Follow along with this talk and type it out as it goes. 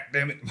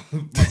damn it.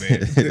 My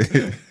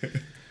bad.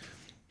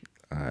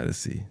 All right, let's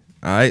see.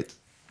 All right.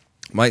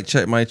 Mic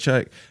check.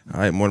 All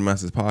right, Morning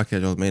Masters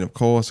Podcast. Y'all made, of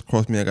course.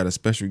 Across me, I got a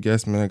special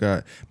guest, man. I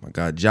got my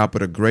guy Joppa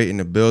the Great in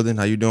the building.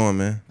 How you doing,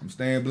 man? I'm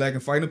staying black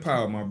and fighting the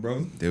power, my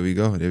brother. There we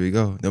go.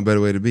 No better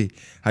way to be.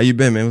 How you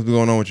been, man? What's been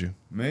going on with you?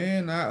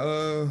 Man,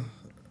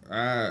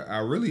 I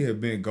really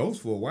have been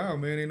ghost for a while,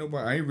 man.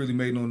 I ain't really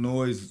made no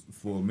noise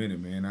for a minute,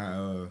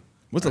 man.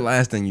 What's the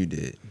last thing you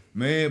did?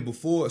 Man,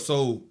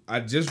 so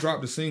I just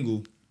dropped a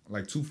single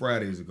like 2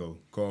 Fridays ago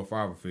called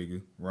Father Figure,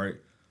 right?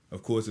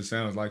 Of course, it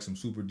sounds like some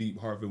super deep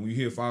heartfelt. When you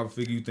hear Father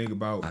Figure, you think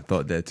about... I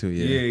thought that too,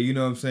 yeah. Yeah, you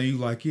know what I'm saying? You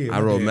like, yeah.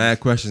 I wrote mad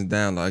questions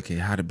down, like, okay,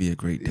 how to be a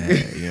great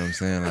dad. You know what I'm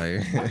saying?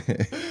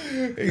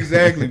 Like,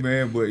 exactly,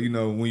 man. But, you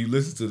know, when you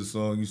listen to the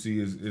song, you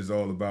see it's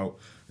all about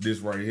this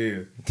right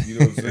here. You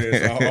know what I'm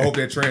saying? So I hope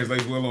that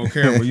translates well on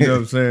camera. You know what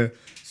I'm saying?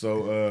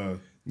 So...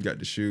 you got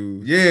the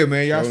shoes. Yeah,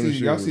 man. Y'all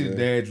see the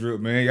dad drip,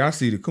 man. Y'all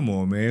see come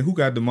on, man. Who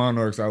got the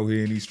monarchs out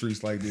here in these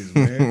streets like this,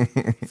 man?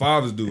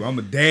 Fathers do. I'm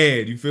a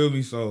dad. You feel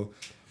me? So...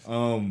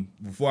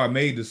 before I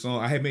made the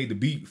song, I had made the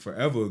beat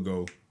forever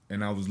ago,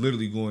 and I was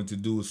literally going to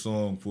do a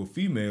song for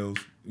females.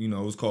 You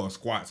know, it was called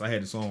Squats. I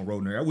had the song wrote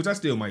in there, which I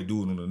still might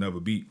do it on another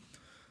beat.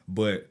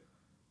 But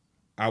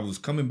I was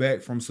coming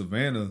back from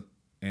Savannah,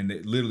 and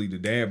literally the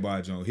dad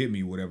bod joint hit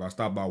me. Whatever. I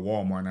stopped by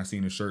Walmart and I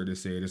seen a shirt that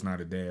said, "It's not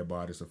a dad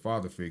bod, it's a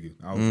father figure."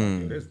 I was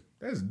like, "Yo,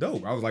 that's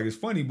dope." I was like, "It's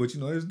funny, but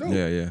you know, it's dope."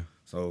 Yeah.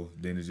 So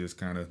then it just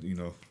kind of, you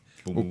know.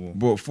 Boom, but, boom, boom.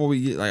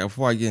 but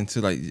before I get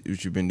into like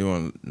what you've been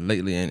doing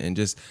lately, and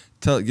just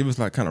give us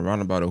like kind of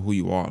roundabout of who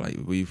you are, like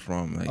where you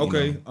from. Like,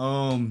 okay. You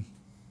know.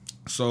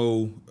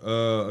 So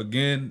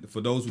again,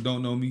 for those who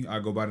don't know me, I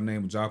go by the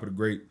name of Joppa the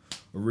Great.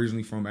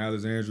 Originally from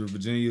Alexandria,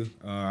 Virginia.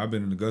 I've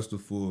been in Augusta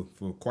for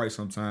quite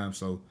some time.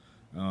 So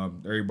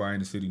everybody in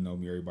the city know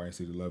me. Everybody in the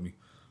city love me.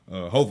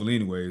 Hopefully,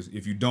 anyways.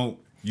 If you don't,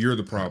 you're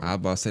the problem. I was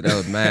about to say that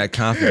was mad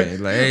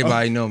confident. Like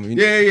everybody know me.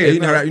 Yeah. You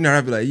know,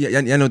 I be like, yeah,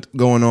 you know what's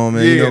going on,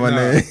 man. Yeah, you know my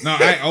name. No,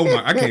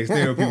 I can't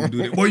stand when people do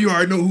that. Boy, you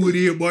already know who it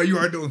is. Boy, you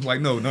already know. It's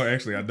like, no,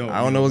 actually, I don't.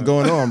 I don't know what's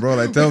going on, bro.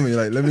 Like, tell me,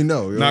 like, let me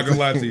know. Not gonna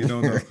lie to you,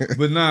 don't know.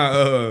 But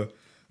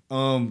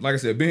like I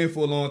said, been here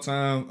for a long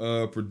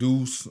time.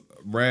 Produce,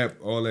 rap,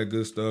 all that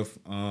good stuff.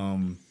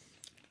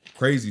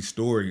 Crazy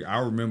story. I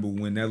remember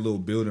when that little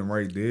building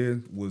right there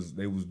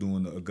they was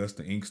doing the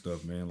Augusta Ink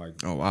stuff, man. Like,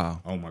 oh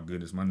wow, oh my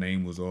goodness, my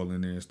name was all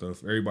in there and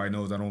stuff. Everybody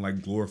knows I don't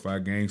like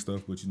glorified gang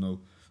stuff, but you know,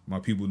 my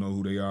people know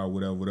who they are,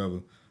 whatever.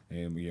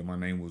 And yeah, my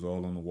name was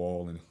all on the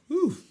wall, and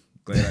whew,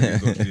 glad I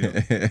didn't go to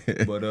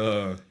jail.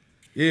 But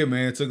yeah,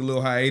 man, took a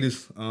little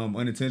hiatus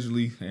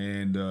unintentionally,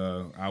 and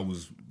I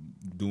was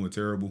doing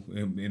terrible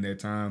in that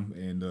time,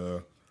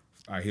 and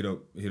I hit up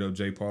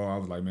J. Paul. I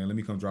was like, man, let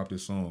me come drop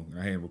this song. And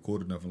I hadn't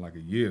recorded nothing in like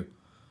a year,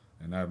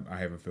 and I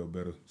haven't felt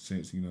better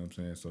since. You know what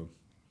I'm saying? So,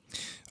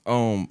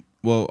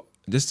 well,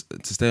 just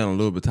to stay on a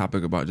little bit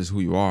topic about just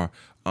who you are,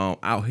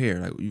 out here,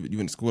 like you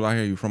went to school out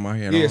here, you from out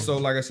here? Yeah. So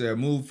like I said, I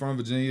moved from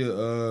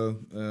Virginia,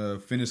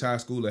 finished high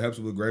school at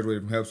Hepzibah,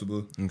 graduated from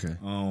Hepzibah. Okay.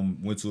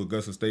 Went to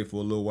Augusta State for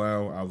a little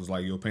while. I was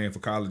like, yo, paying for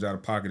college out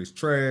of pocket is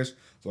trash.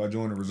 So I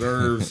joined the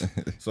reserves.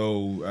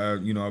 So,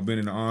 you know, I've been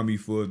in the Army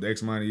for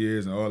X amount of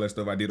years and all that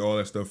stuff. I did all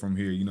that stuff from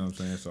here, you know what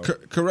I'm saying? So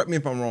correct me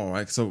if I'm wrong,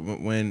 right? So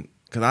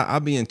because I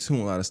be in tune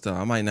with a lot of stuff.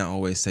 I might not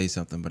always say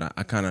something, but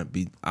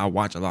I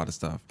watch a lot of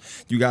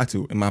stuff. You got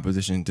to, in my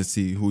position, to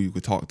see who you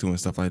could talk to and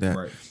stuff like that.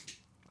 Right.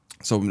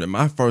 So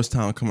my first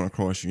time coming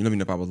across you let me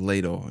know if I was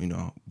late or, you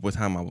know, what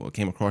time I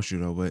came across you,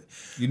 though. But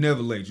you're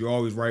never late. You're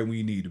always right when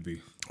you need to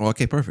be. Oh,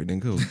 okay, perfect.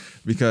 Then cool.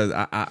 Because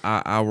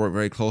I work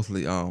very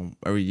closely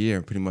every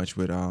year pretty much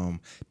with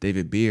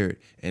David Beard,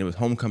 and it was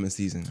homecoming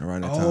season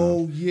around that time.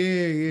 Oh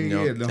yeah. You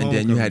know? And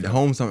then you had the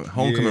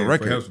homecoming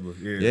record.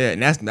 Yeah,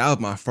 and that was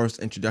my first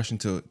introduction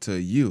to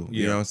you.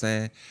 You know what I'm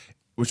saying?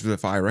 Which was a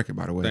fire record,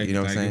 by the way. You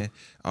know what I'm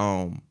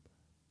saying?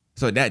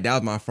 So that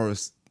was my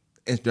first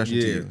introduction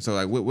to you. So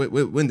like,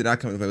 when did I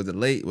come? Was it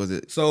late? Was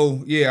it?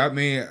 So yeah, I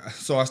mean,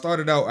 so I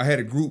started out. I had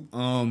a group.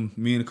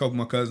 Me and a couple of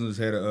my cousins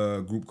had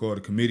a group called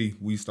the Committee.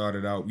 We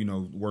started out, you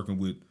know, working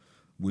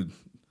with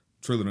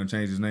Triller. Done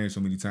changed his name so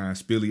many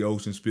times. Spilly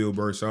Ocean,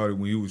 Spielberg started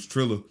when he was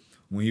Triller,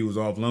 when he was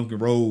off Lumpkin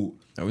Road.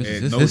 Oh,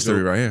 this is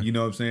history right here. You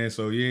know what I'm saying?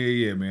 So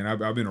yeah, man.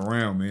 I've been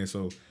around, man.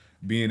 So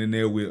being in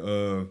there with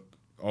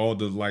all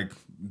the like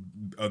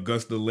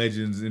Augusta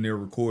legends in there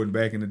recording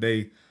back in the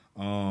day.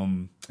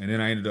 And then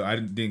I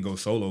didn't go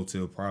solo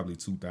till probably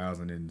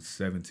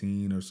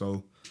 2017 or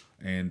so.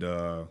 And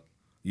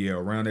yeah,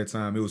 around that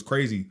time, it was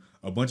crazy.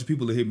 A bunch of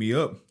people that hit me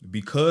up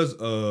because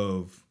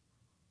of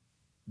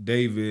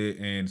David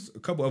and a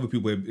couple other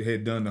people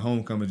had done the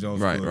homecoming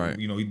Jones. Right.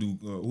 You know, he do,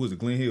 who was it?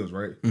 Glenn Hills,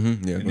 right?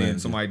 Mm-hmm, yeah. And then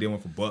somebody did one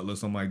for Butler,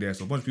 something like that.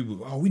 So a bunch of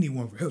people, oh, we need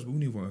one for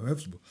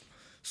Hepzibah.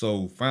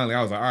 So finally,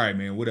 I was like, all right,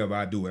 man, whatever,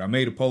 I do it. I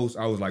made a post.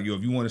 I was like, yo,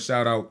 if you want to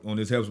shout out on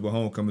this Hepzibah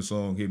homecoming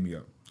song, hit me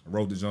up. I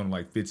wrote this on in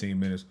like 15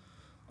 minutes.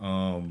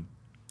 Went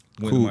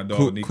to my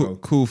dog Nico.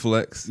 Cool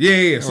flex.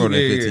 Yeah. So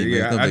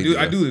yeah.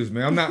 I do this,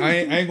 man. I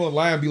ain't gonna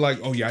lie and be like,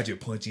 oh yeah, I just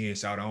punch in,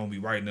 shout. I don't be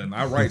writing nothing.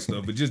 I write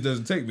stuff. It just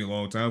doesn't take me a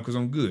long time because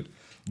I'm good.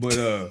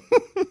 But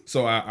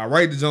so I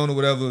write the joint or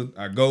whatever.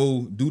 I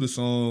go do the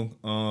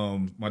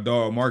song. My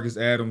dog Marcus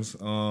Adams,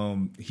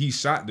 he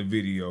shot the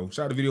video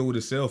with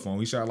his cell phone.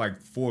 He shot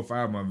like 4 or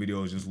 5 of my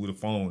videos just with a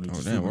phone.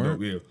 It's super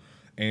dope, yeah.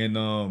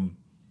 And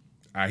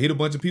I hit a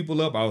bunch of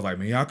people up. I was like,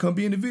 man, y'all come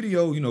be in the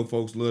video. You know,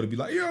 folks love to be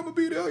like, yeah, I'm gonna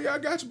be there. Yeah, I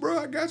got you, bro.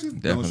 I got you.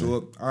 Don't show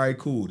up. All right,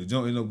 cool. The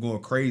joint ended up going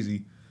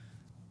crazy.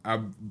 I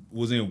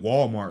was in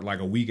Walmart like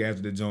a week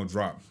after the joint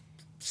dropped.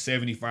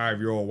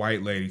 75-year-old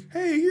white lady.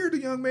 Hey, you're the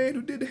young man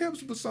who did the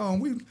Hepzibah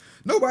song.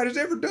 Nobody's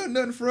ever done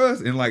nothing for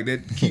us, and like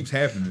that keeps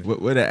happening.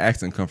 Where that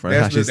accent come from?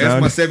 That's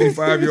my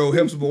 75-year-old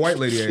Hepzibah white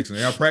lady accent.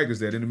 I practiced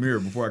that in the mirror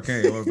before I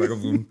came. I was like,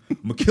 I'm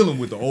gonna kill him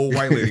with the old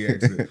white lady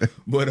accent.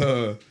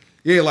 But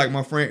yeah, like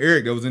my friend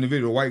Eric that was in the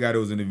video, the white guy that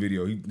was in the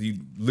video. He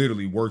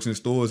literally works in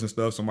stores and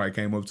stuff. Somebody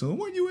came up to him,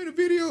 "Weren't you in the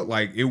video?"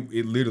 Like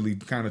it literally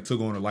kind of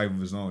took on a life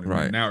of its own. And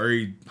right now,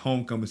 every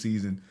homecoming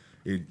season,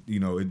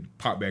 it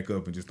popped back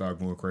up and just started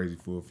going crazy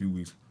for a few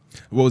weeks.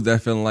 What was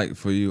that feeling like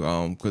for you?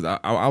 Because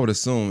I would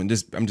assume,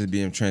 and I'm just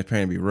being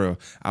transparent, be real.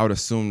 I would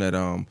assume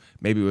that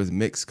maybe it was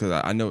mixed because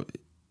I know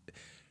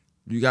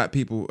you got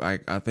people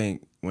like I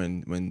think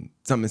when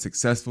something's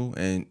successful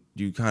and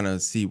you kind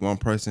of see one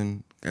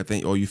person, I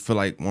think, or you feel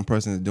like one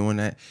person is doing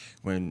that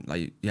when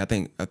like I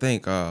think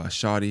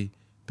Shawty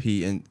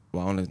P and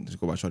well I don't know to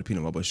go by Shawty P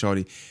no more, but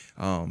Shawty,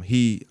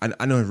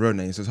 I know his real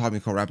name, so it's hard for me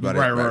to call rap about it.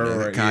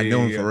 Right. I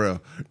know him for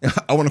real.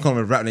 I want to call him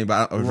his rap name,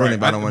 but I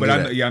don't want to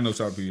do that. Yeah, I know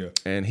Shawty P. Yeah,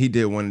 and he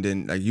did one, and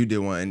then like you did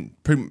one,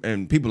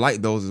 and people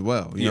like those as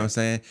well. You know what I'm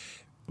saying?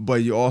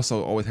 But you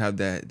also always have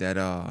that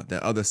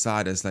other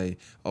side that's like,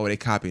 oh, they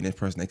copying this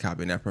person, they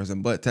copying that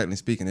person. But technically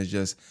speaking, it's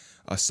just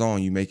a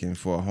song you making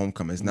for a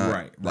homecoming. It's not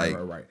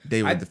right.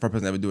 They were the first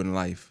person ever do it in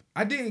life.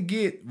 I didn't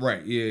get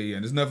yeah.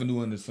 There's nothing new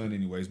under the sun,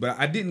 anyways. But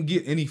I didn't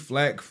get any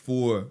flack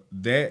for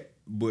that.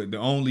 But the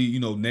only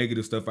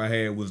negative stuff I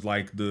had was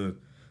like the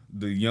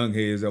young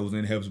heads that was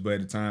in Hepzibah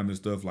at the time and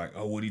stuff like,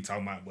 oh, what he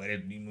talking about? But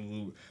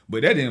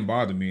that didn't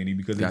bother me any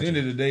because at the end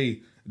of the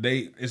day,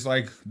 it's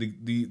like the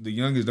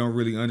youngest don't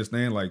really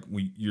understand like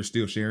when you're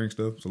still sharing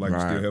stuff, so like you're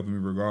still helping me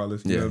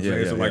regardless. You know what I'm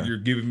saying? So like you're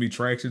giving me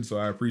traction, so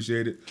I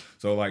appreciate it.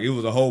 So like it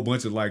was a whole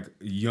bunch of like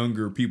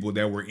younger people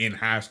that were in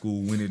high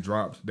school when it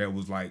dropped that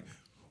was like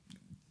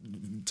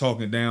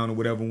talking down or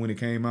whatever when it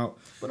came out.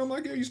 But I'm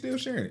like, yeah, you still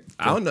sharing it. So,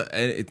 I don't know.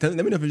 Let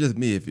me know if it's just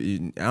me.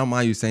 I don't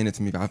mind you saying it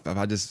to me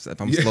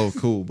if I'm slow,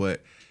 cool.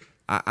 But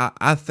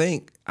I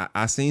think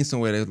I seen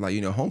somewhere that was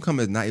like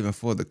homecoming is not even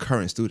for the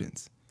current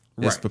students.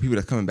 It's for people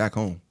that's coming back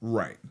home.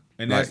 Right.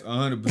 And that's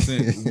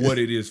 100% what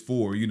it is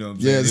for, you know what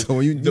I'm saying? Yeah, so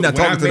when you're not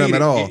talking to them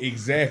at all.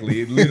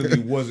 Exactly. It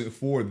literally wasn't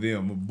for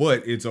them,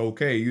 but it's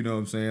okay, you know what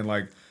I'm saying?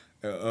 Like,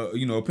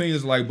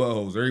 opinions are like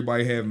buttholes.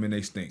 Everybody have them and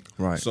they stink.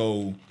 Right.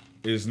 So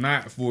it's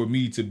not for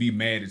me to be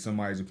mad at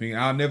somebody's opinion.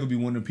 I'll never be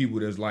one of the people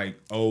that's like,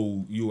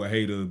 oh, you a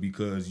hater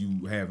because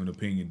you have an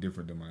opinion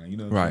different than mine. You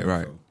know what I'm saying?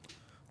 Right. So,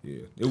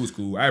 yeah, it was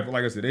cool. Like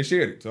I said, they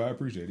shared it, so I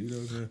appreciate it. You know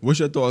what I'm saying? What's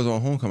your thoughts on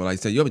homecoming? Like you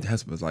said, you up to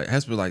Hesper's like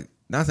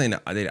not saying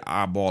that they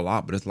eyeball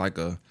out, but it's like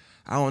I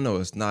don't know,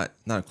 it's not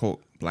a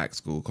quote black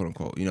school, quote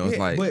unquote. It's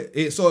like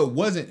it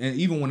wasn't, and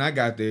even when I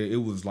got there,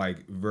 it was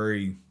like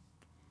very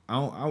I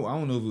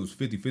don't know if it was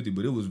 50-50,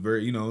 but it was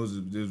very,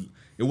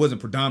 it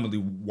wasn't predominantly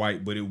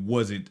white, but it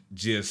wasn't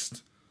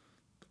just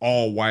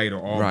all white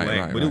or all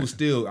black, but it was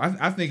still.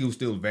 I think it was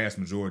still a vast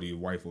majority of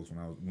white folks when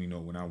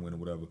I went or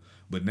whatever.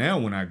 But now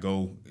when I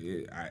go,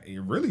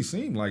 it really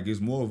seemed like it's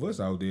more of us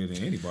out there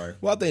than anybody.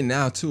 Well, I think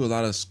now too, a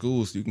lot of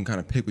schools you can kind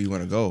of pick where you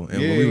want to go, and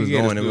when we was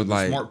going, it was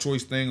like smart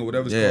choice thing or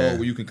whatever it's called,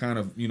 where you can kind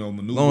of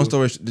maneuver. Long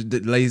story,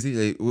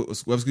 lazy. What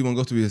school you want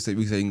to go to? We say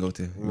you can go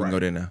to. We can go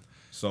there now.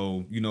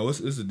 So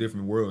it's a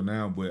different world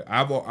now. But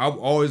I've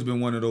always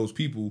been one of those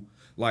people.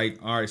 Like,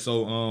 all right,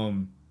 so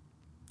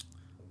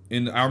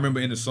I remember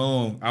in the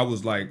song, I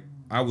was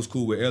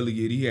cool with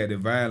Elliot. He had a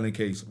violin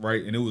case,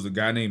 right? And it was a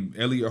guy named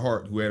Elliot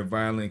Hart who had a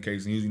violin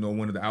case, and he was,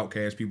 one of the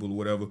outcast people or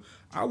whatever.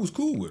 I was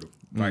cool with him.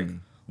 Like,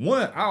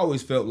 one, I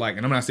always felt like,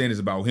 and I'm not saying this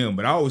about him,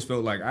 but I always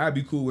felt like I'd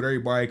be cool with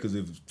everybody because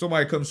if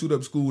somebody comes shoot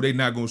up school, they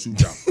not going to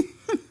shoot y'all.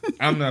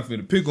 I'm not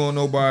finna pick on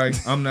nobody.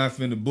 I'm not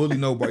finna bully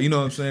nobody. You know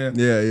what I'm saying?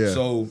 Yeah.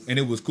 So, and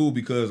it was cool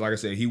because, like I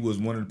said, he was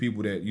one of the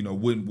people that,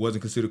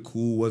 wasn't considered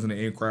cool, wasn't an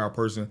in-crowd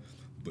person.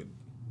 But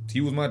he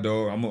was my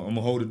dog. I'm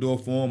gonna hold the door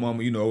for him.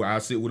 I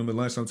sit with him at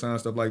lunch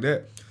sometimes, stuff like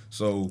that.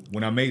 So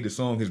when I made the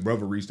song, his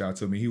brother reached out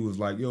to me. He was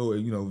like, yo,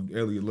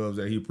 Elliot loves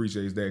that. He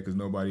appreciates that because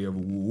nobody ever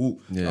woo-woo.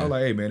 Yeah. I was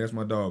like, hey, man, that's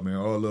my dog, man.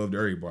 All love to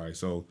everybody.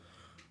 So,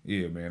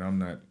 yeah, man, I'm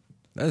not...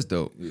 That's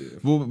dope. Yeah.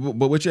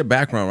 But with your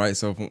background, right?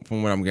 So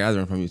from what I'm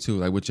gathering from you too,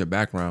 like with your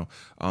background,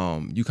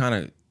 you kind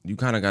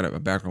of got a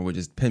background with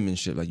just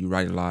penmanship, like you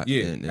write a lot,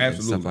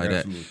 and stuff like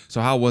that.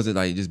 So how was it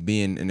like just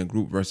being in a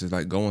group versus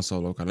like going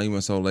solo? Cause I know you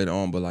went solo later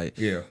on, but like,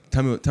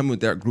 tell me what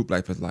that group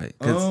life is like.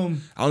 Cause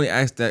I only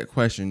asked that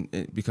question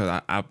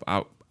because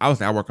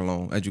I work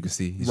alone, as you can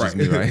see. It's just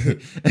me, right?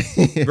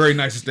 Very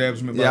nice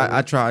establishment. Yeah,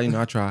 I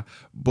try,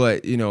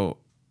 but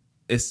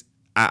it's.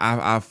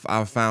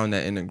 I've found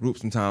that in a group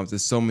sometimes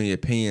there's so many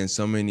opinions,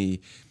 so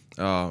many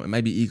It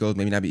might be egos,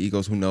 maybe not be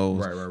egos. Who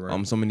knows?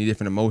 Right. So many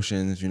different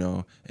emotions,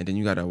 and then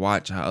you gotta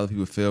watch how other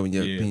people feel and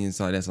your opinions.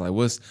 So that's like,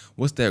 what's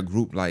that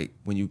group like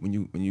when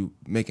you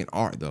making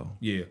art though?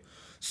 Yeah.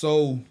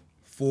 So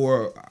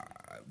for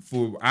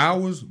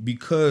ours,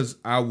 because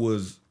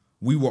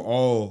we were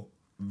all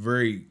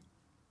very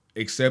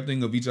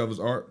accepting of each other's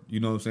art. You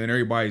know what I'm saying?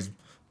 Everybody's,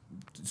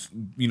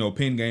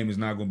 pen game is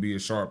not going to be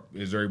as sharp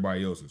as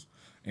everybody else's.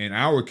 In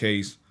our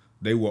case,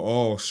 they were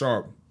all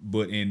sharp,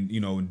 but in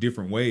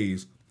different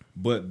ways.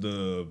 But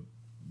the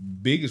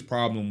biggest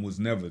problem was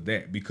never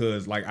that,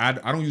 because like I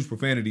don't use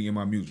profanity in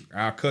my music.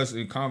 I cuss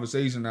in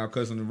conversation, I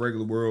cuss in the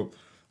regular world.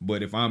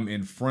 But if I'm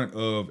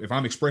if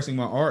I'm expressing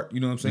my art,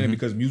 you know what I'm saying? Mm-hmm.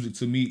 Because music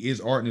to me is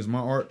art and is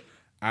my art.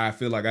 I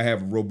feel like I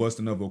have a robust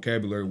enough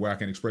vocabulary where I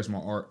can express my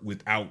art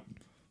without,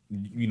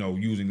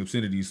 using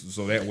obscenities.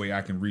 So that way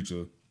I can reach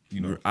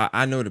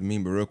I know what it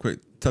mean, but real quick,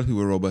 tell people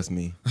what robust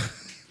mean.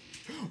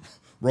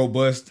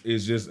 Robust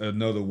is just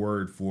another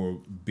word for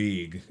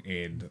big,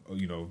 and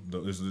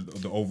it's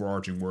the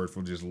overarching word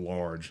for just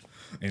large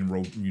and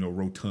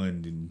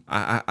rotund.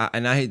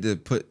 And I hate to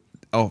put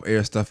off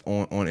air stuff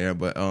on air,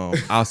 but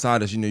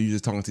outside of you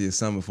just talking to your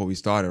son before we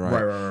started,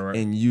 right,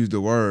 and you used the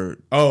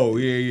word. Oh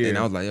yeah. And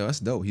I was like, yo, that's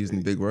dope. He's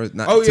using big words.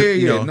 Not no,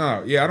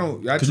 yeah, I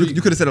don't.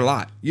 You could have said a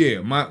lot.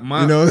 Yeah, my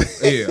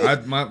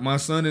my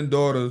son and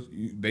daughter,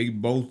 they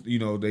both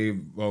they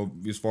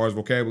as far as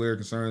vocabulary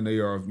concerned, they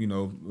are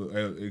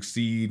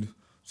exceed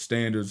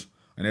standards.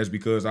 And that's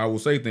because I will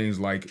say things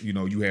like,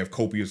 you have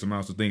copious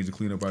amounts of things to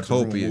clean up out your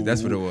room. Copious,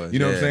 that's what it was. You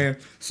know what I'm saying?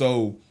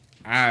 So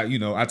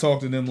I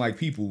talk to them like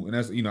people, and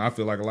that's I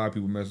feel like a lot of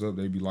people mess up.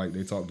 They be like,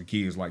 they talk to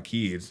kids like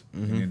kids,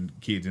 mm-hmm. and then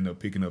kids end up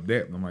picking up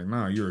that. And I'm like,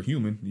 nah, you're a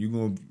human.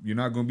 You're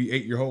not gonna be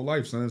 8 your whole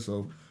life, son.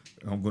 So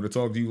I'm gonna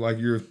talk to you like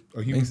you're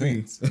a human being.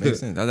 Makes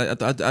sense. I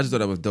just thought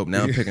that was dope.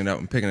 Now I'm picking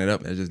it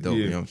up. It's just dope.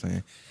 Yeah. You know what I'm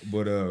saying?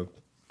 But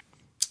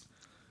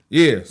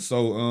yeah.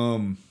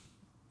 So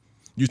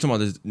you talking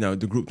about this,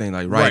 the group thing,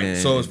 like writing. Right.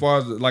 So as far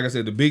as, like I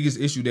said, the biggest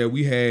issue that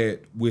we had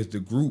with the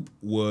group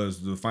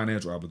was the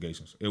financial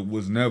obligations. It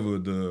was never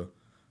the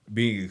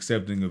being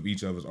accepting of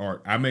each other's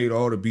art. I made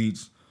all the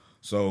beats,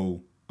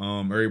 so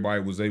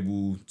everybody was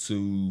able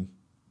to.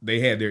 They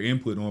had their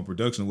input on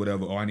production,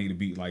 whatever. Oh, I need a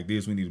beat like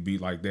this. We need a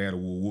beat like that.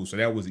 Or so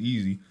that was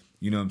easy.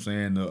 You know what I'm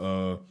saying?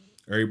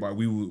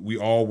 Everybody, we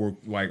all were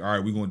like, all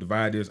right, we're gonna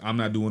divide this. I'm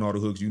not doing all the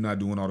hooks. You're not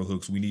doing all the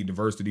hooks. We need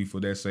diversity for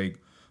that sake.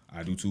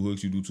 I do 2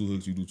 hooks, you do 2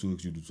 hooks, you do 2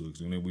 hooks, you do 2 hooks.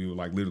 And then we would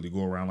like literally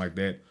go around like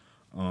that.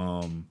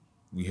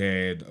 We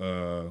had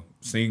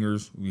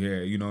singers. We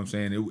had, you know what I'm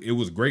saying? It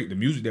was great. The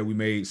music that we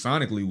made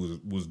sonically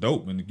was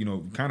dope, and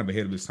kind of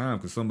ahead of its time,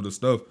 because some of the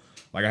stuff,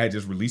 like I had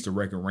just released a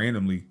record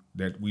randomly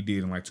that we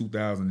did in like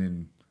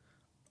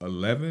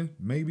 2011,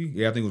 maybe.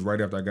 Yeah, I think it was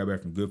right after I got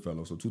back from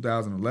Goodfellas. So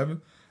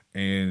 2011,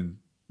 and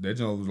that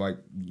joint was like,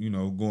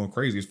 going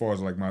crazy as far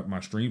as like my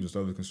streams and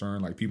stuff is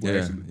concerned. Like people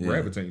actually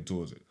gravitating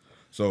towards it.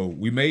 So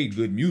we made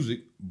good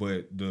music,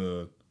 but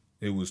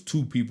it was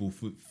 2 people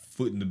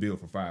footing the bill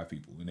for 5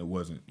 people, and it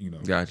wasn't,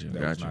 Gotcha.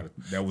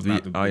 That was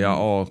not the. Are y'all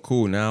all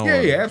cool now?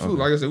 Yeah,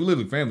 absolutely. Okay. Like I said, we're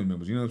literally family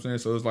members. You know what I'm saying?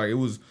 So it's like it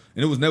was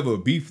never a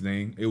beef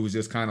thing. It was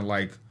just kind of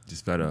like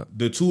just fed up.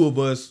 The 2 of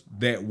us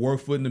that were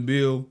footing the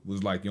bill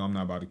was like, I'm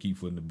not about to keep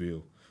footing the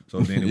bill.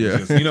 So then it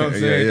was just, you know what I'm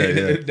saying?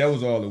 Yeah. That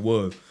was all it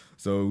was.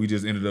 So we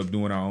just ended up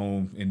doing our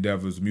own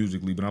endeavors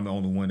musically, but I'm the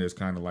only one that's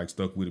kind of like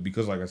stuck with it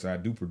because, like I said,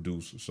 I do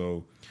produce.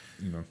 So,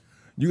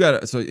 You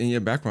got so in your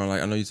background,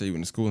 like I know you said you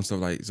went to school and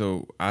stuff, like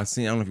so. I don't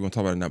know if you want to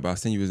talk about it now, but I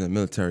seen you was in the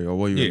military or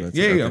what you in the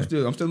military. Yeah.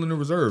 I'm still in the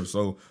reserve,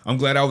 so I'm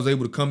glad I was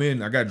able to come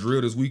in. I got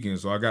drilled this weekend,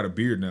 so I got a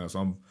beard now, so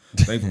I'm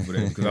thankful for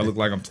that because I look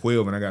like I'm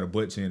 12 and I got a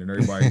butt chin, and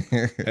everybody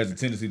has a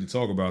tendency to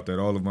talk about that.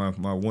 All of my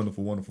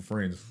wonderful, wonderful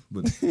friends,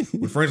 but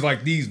with friends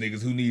like these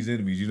niggas, who needs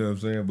enemies? You know what I'm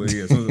saying? But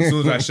yeah, as soon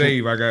as I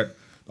shave, I got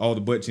all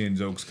the butt chin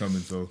jokes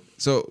coming. So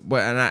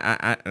but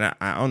I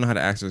don't know how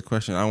to ask this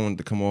question. I don't want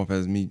it to come off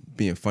as me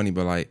being funny,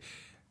 but like,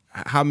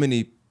 how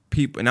many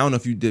people, and I don't know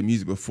if you did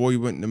music before you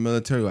went in the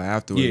military or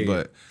afterwards,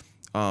 but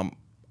I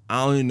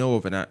only know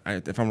of, and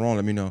if I'm wrong,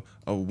 let me know,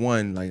 of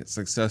one like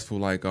successful,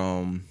 like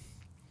and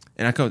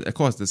of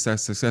course the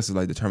success is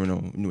like determined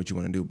on what you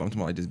want to do, but I'm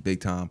talking about like just big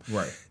time.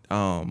 Right.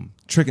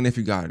 Tricking If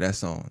You Got It, that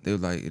song. They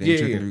was like, it ain't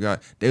Tricking If You Got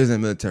It. They was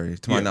in the military,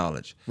 to my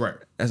knowledge. Right.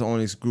 That's the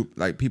only group,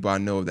 like people I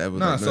know that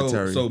was in the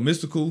military. So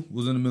Mystical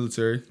was in the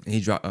military. And he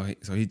dropped,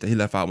 so he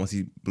left out once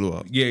he blew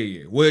up.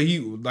 Yeah. Well, he,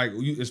 like,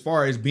 as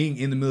far as being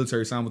in the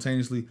military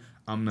simultaneously,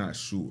 I'm not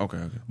sure.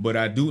 Okay. But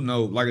I do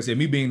know, like I said,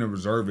 me being a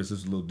reservist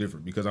is a little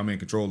different because I'm in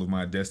control of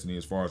my destiny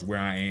as far as where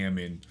I am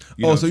and.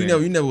 So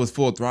you never was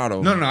full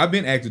throttle. No. I've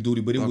been active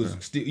duty, but it was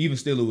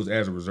still it was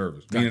as a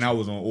reservist. Gotcha. Meaning I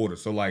was on order.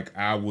 So like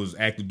I was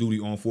active duty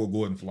on Fort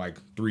Gordon for like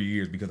 3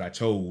 years because I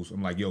chose.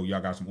 I'm like, yo, y'all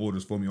got some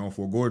orders for me on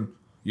Fort Gordon?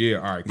 Yeah,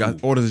 all right, cool.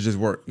 Got orders to just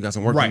work. You got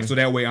some work. Right, so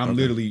that way I'm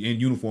literally in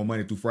uniform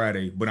Monday through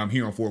Friday, but I'm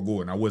here on Fort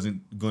Gordon. I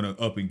wasn't gonna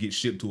up and get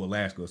shipped to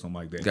Alaska or something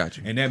like that.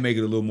 Gotcha. And that make it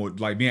a little more,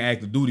 like being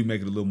active duty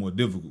make it a little more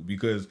difficult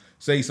because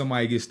say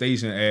somebody gets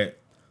stationed at,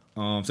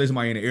 say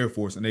somebody in the Air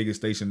Force and they get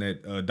stationed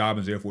at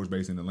Dobbins Air Force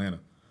Base in Atlanta.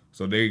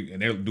 So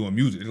they're doing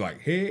music. They're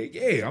like, hey,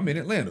 yeah, I'm in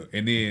Atlanta.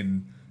 And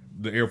then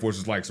the Air Force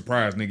is like,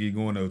 surprise, nigga, you're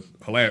going to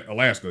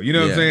Alaska. You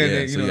know what I'm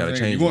saying? Yeah. So you gotta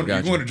change. You're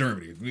going to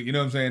Germany. You know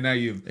what I'm saying? Now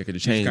it could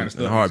have changed kind of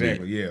in a heartbeat.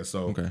 Exactly. Yeah.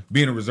 So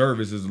being a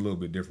reservist is a little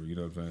bit different. You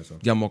know what I'm saying? So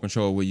you got more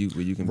control where you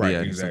can be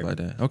at and stuff like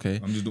that. Okay.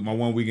 I'm just doing my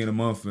 1 weekend a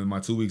month and my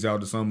 2 weeks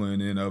out the summer,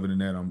 and then other than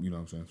that, I'm, you know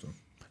what I'm saying? So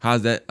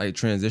how's that like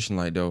transition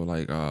like though?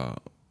 Like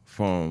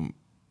from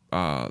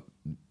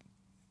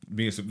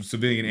being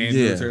civilian and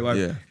military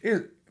life. Yeah.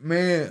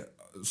 Man,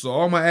 so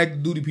all my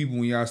active duty people,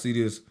 when y'all see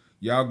this,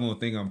 y'all gonna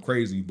think I'm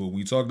crazy, but when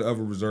you talk to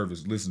other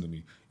reservists, listen to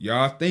me.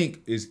 Y'all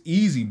think it's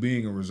easy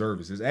being a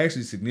reservist. It's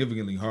actually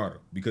significantly harder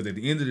because at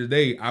the end of the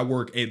day, I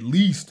work at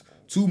least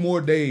 2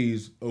 more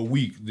days a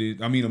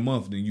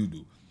month than you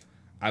do.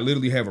 I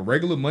literally have a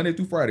regular Monday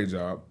through Friday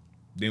job.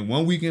 Then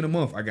 1 weekend a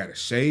month, I gotta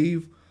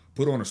shave,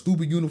 put on a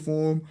stupid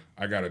uniform.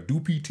 I gotta do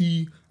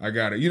PT. I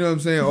gotta, you know what I'm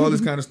saying? All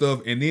this kind of stuff.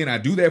 And then I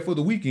do that for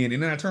the weekend,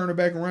 and then I turn it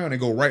back around and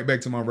go right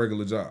back to my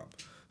regular job.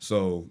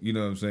 So, you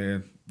know what I'm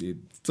saying? It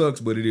sucks,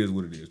 but it is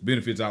what it is.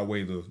 Benefits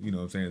outweigh the, you know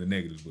what I'm saying, the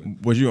negatives.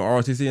 But was you in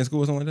ROTC in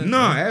school or something like that?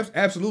 No,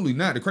 absolutely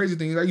not. The crazy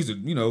thing is I used to,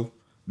 you know,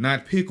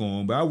 not pick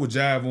on, but I would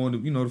jive on the,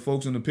 you know, the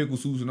folks in the pickle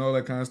suits and all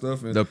that kind of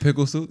stuff. And the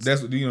pickle suits?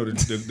 That's what, you know,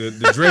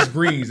 the dress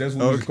greens. That's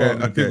what we call them,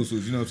 the pickle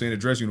suits. You know what I'm saying? The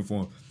dress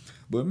uniform.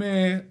 But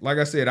man, like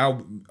I said,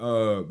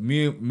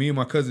 me and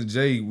my cousin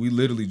Jay, we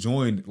literally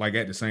joined like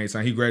at the same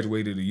time. He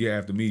graduated a year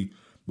after me,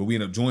 but we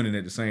ended up joining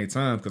at the same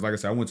time because, like I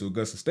said, I went to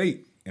Augusta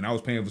State and I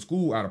was paying for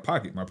school out of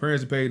pocket. My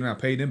parents had paid and I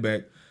paid them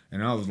back,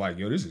 and I was like,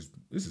 yo, this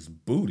is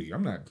booty. I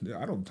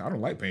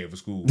don't like paying for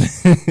school.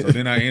 So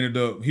then I ended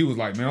up. He was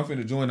like, man, I'm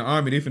finna join the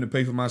Army. They finna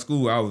pay for my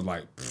school. I was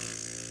like,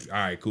 all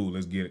right, cool,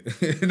 let's get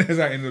it. And that's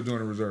how I ended up joining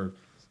the reserve.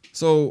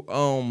 So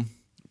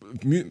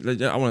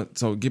I want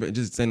to give it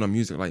just saying on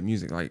music.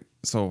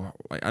 So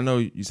like I know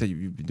you said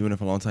you've been doing it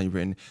for a long time. You've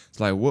written.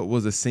 So like, what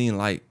was the scene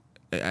like?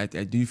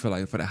 Do you feel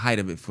like for the height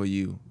of it for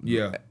you?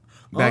 Yeah,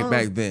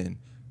 back then.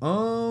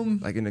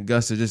 Like in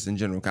Augusta, just in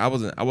general.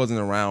 'Cause I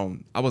wasn't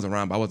around, but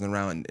I wasn't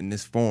around in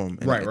this form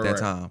at that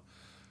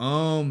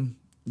time.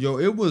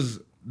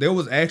 There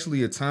was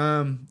actually a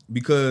time,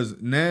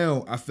 because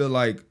now I feel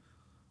like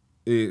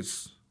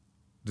it's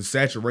the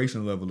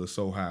saturation level is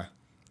so high,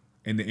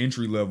 and the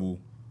entry level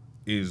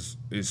is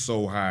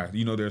so high.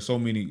 You know, there's so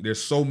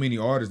many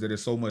artists that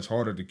it's so much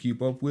harder to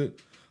keep up with.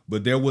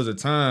 But there was a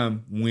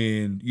time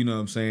when, you know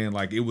what I'm saying,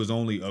 like it was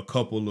only a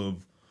couple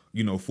of,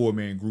 you know,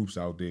 4-man groups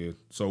out there.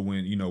 So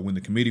when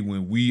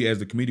we as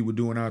the committee were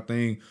doing our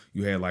thing,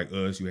 you had like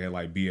us, you had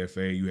like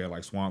BFA, you had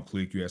like Swamp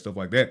Click, you had stuff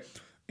like that.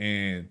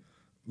 And,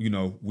 you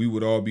know, we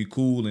would all be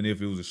cool. And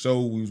if it was a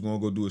show, we was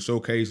going to go do a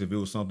showcase. If it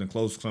was something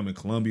close, something in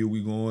Columbia,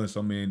 we going,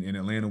 something in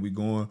Atlanta, we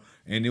going.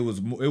 And it was,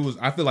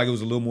 I feel like it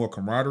was a little more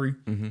camaraderie.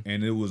 Mm-hmm.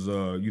 And it was,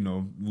 you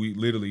know, we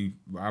literally,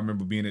 I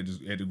remember being at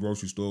the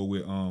grocery store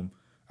with,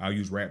 I'll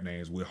use rap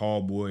names, with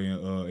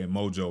Hallboy and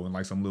Mojo, and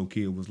like some little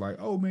kid was like,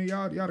 "Oh man,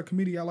 y'all the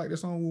committee, y'all like that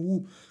song, whoop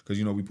whoop," because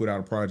you know we put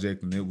out a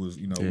project and it was,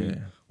 you know,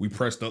 we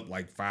pressed up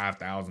like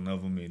 5,000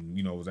 of them, and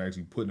you know was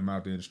actually putting them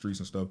out there in the streets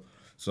and stuff.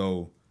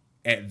 So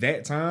at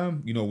that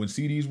time, you know, when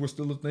CDs were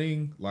still a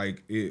thing,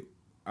 like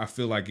I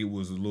feel like it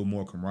was a little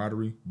more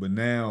camaraderie. But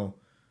now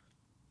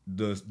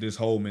this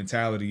whole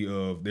mentality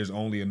of there's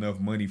only enough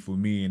money for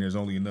me and there's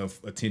only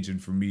enough attention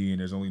for me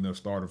and there's only enough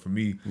starter for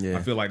me. Yeah.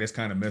 I feel like that's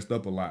kind of messed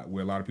up a lot,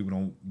 where a lot of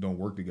people don't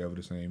work together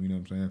the same. You know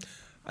what I'm saying?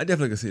 I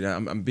definitely can see that.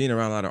 I'm being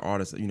around a lot of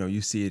artists. You know,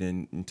 you see it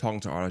in talking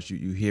to artists.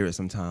 You hear it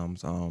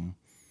sometimes. But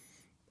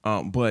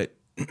I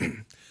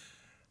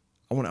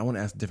want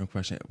to ask a different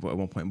question at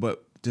one point.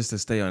 But just to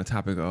stay on the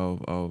topic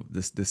of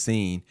the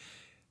scene.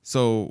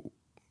 So,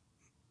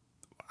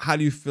 how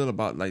do you feel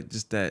about like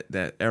just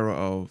that era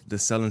of the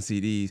selling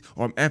CDs,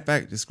 or in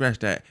fact, just scratch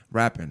that,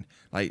 rapping?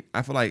 Like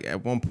I feel like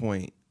at one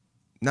point,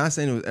 not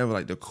saying it was ever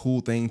like the cool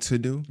thing to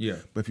do, yeah.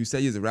 But if you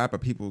say you're a rapper,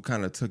 people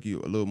kind of took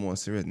you a little more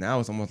serious. Now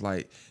it's almost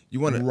like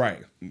you want to,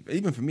 right?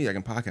 Even for me, like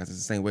in podcasts, it's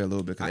the same way a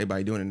little bit because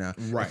everybody doing it now.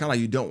 Right. It's kind of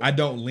like you don't. I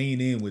don't lean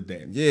in with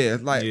that. Yeah,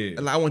 like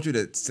I want you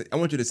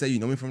to say you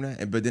know me from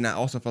that, but then I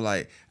also feel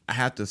like I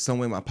have to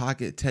somewhere in my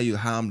pocket tell you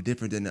how I'm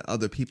different than the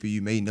other people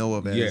you may know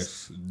of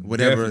as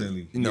whatever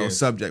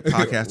subject,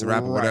 podcast,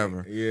 rapper, right.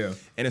 Whatever. Yeah,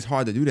 and it's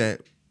hard to do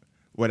that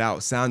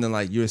without sounding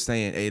like you're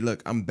saying, "Hey,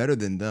 look, I'm better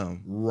than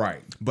them."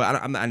 Right.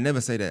 But I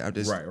never say that. I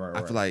just right.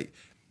 I feel like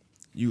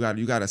you got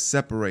to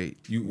separate.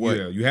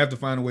 You have to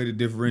find a way to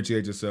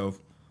differentiate yourself.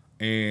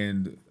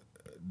 And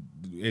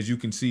as you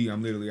can see,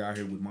 I'm literally out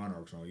here with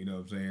Monarchs on. You know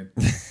what I'm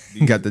saying?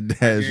 You got the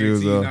dad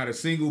shoes on. Not a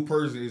single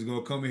person is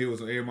gonna come in here with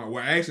some Air Monarchs.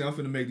 Well, actually, I'm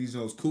finna make these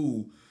joints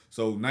cool.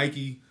 So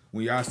Nike,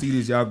 when y'all see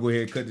this, y'all go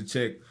ahead and cut the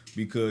check,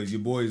 because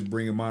your boy is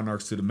bringing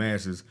Monarchs to the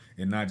masses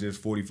and not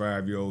just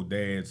 45-year-old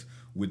dads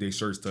with their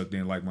shirts tucked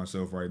in like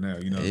myself right now.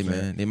 You know what I'm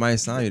saying? They might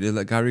sign you. They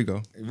let Kyrie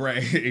go.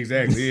 Right,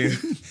 exactly, yeah.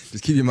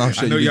 Just keep your mouth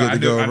shut. I know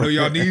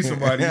y'all need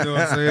somebody, you know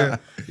what I'm saying?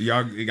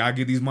 Y'all gotta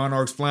get these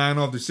Monarchs flying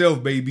off the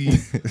shelf, baby.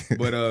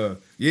 But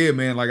yeah,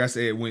 man, like I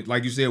said, when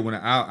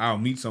I'll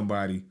meet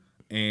somebody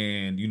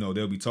and you know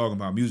they'll be talking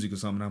about music or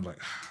something. I'm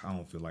like, I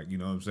don't feel like, you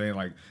know what I'm saying,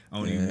 like I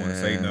don't even want to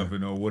say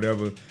nothing or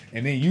whatever.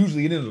 And then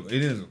usually it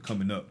ends up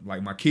coming up.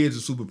 Like my kids are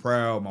super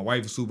proud, my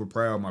wife is super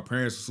proud, my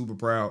parents are super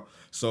proud.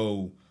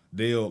 So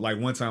they'll, like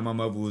one time my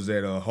mother was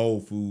at Whole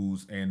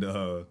Foods and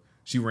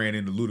she ran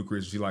into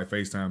Ludacris. She like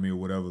FaceTime me or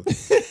whatever,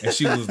 and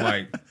she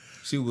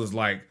was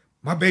like.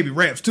 My baby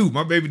raps too.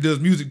 My baby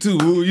does music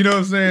too. You know what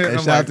I'm saying? Hey,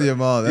 shout out to your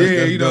mom.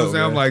 That's you know dope, what I'm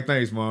saying? I'm like,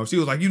 thanks, mom. She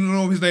was like, you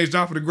know his name's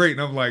Joppa the Great.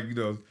 And I'm like, you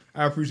know,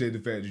 I appreciate the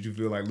fact that you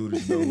feel like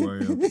Luda should know who I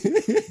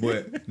am.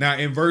 But now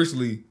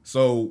inversely,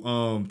 so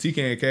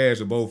TK and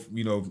Cash are both,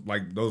 you know,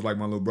 like those like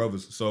my little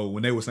brothers. So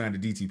when they were signed to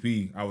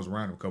DTP, I was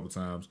around them a couple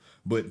times,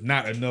 but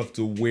not enough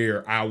to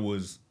where I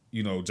was,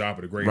 you know,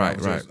 Joppa the Great. I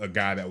was just a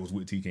guy that was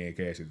with TK and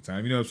Cash at the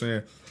time. You know what I'm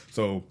saying?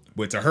 So,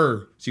 but to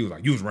her, she was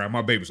like, you was around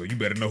my baby, so you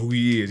better know who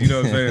he is. You know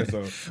what I'm saying?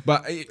 So,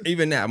 but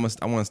even that,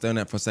 I want to stay on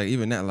that for a second.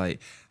 Even that,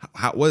 like,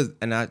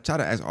 and I try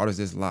to ask artists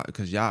this a lot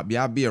because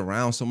y'all be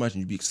around so much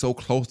and you be so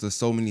close to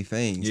so many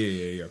things.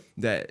 Yeah.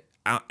 That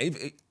I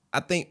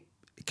think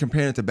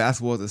comparing it to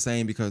basketball is the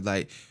same because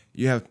like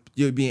you'll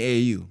be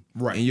in AAU,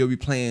 right, and you'll be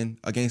playing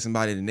against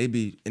somebody and they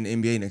be in the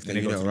NBA next thing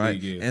you know, right?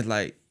 League, yeah. And it's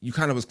like you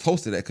kind of was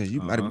close to that because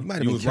you might have been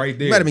right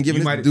there. You might have been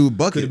giving this dude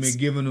buckets. Could have been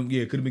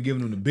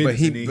giving him the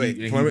business.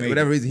 But for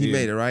whatever reason he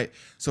made it, right?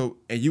 So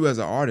and you as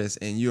an artist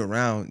and you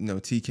around, you know,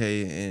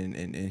 TK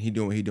and he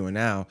doing what he doing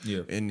now,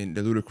 and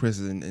the Ludacris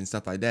and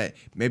stuff like that.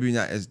 Maybe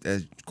not as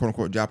quote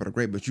unquote Joppa the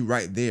Great, but you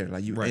right there,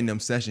 like you in them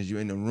sessions, you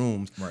in them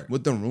rooms. Right.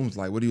 What them rooms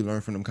like? What do you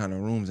learn from them kind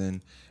of rooms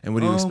and what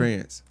do you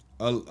experience?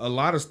 A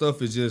lot of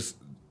stuff is just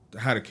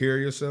how to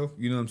carry yourself.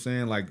 You know what I'm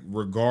saying? Like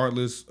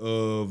regardless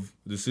of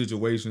the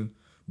situation,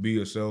 be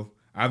yourself.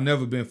 I've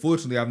never been a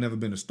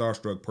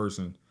starstruck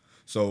person.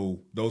 So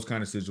those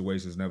kind of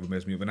situations never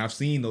mess me up. And I've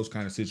seen those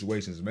kind of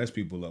situations mess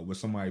people up where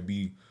somebody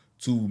be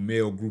too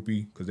male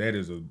groupie, because that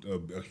is a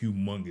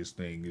humongous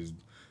thing, is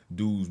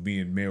dudes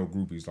being male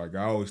groupies. Like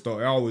I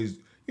always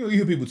you know, you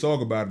hear people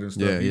talk about it and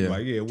stuff. Yeah,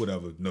 like, yeah,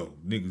 whatever. No,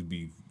 niggas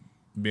be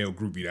male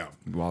groupied out.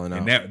 Walling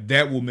out. And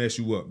that will mess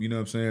you up. You know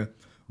what I'm saying?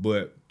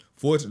 But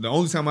fortunately, the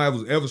only time I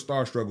was ever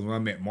starstruck was when I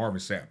met Marvin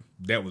Sapp.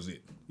 That was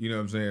it. You know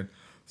what I'm saying?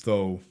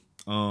 So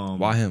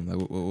why him?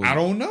 Like, what I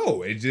don't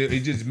know. It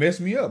just messed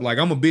me up. Like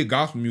I'm a big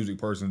gospel music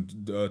person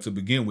to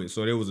begin with.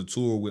 So there was a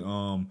tour with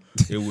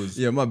it was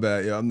yeah, my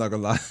bad. Yeah, I'm not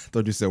gonna lie. I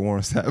thought you said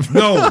Warren Sapp.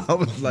 No, I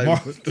was like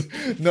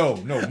no,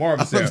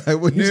 Marvin Sapp. I was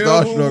like, what you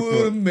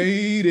starstruck for?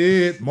 Made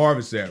it,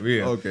 Marvin Sapp.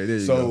 Yeah. Okay, there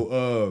you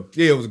go. So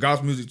it was a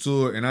gospel music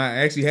tour, and I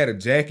actually had a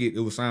jacket. It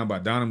was signed by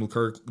Donnie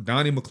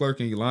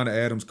McClurkin, Yolanda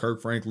Adams,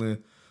 Kirk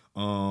Franklin,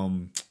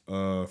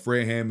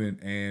 Fred Hammond,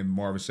 and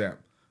Marvin Sapp.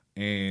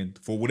 And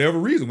for whatever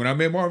reason, when I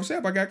met Marvin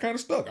Sapp, I got kind of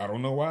stuck. I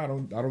don't know why. I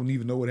don't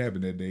even know what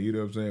happened that day. You know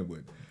what I'm saying? But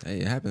hey,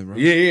 it happens, bro.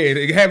 Yeah,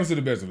 it happens to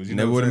the best of us. You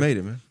never would have made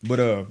it, man.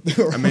 But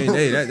I mean,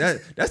 hey,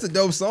 that's a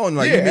dope song.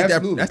 Like, yeah,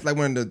 absolutely. That's like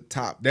one of the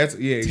top. That's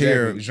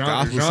tier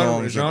gospel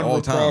songs of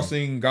all time.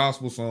 Crossing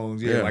gospel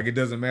songs. Yeah, like it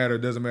doesn't matter.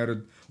 It doesn't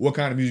matter what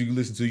kind of music you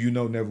listen to. You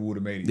know, never would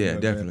have made it. Yeah, you know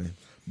definitely.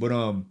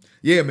 But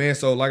yeah, man.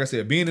 So like I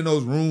said, being in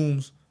those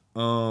rooms,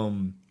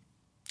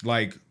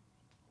 like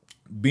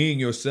being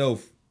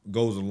yourself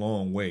goes a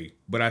long way.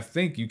 But I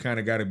think you kind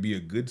of got to be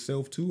a good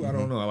self too. Mm-hmm. I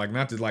don't know, like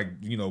not to like,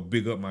 you know,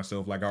 big up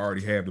myself like I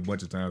already have a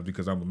bunch of times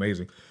because I'm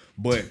amazing.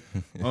 But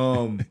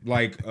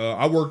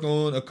I worked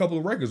on a couple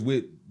of records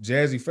with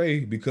Jazzy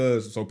Faye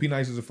because P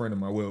Nice is a friend of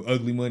mine. Well,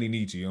 Ugly Money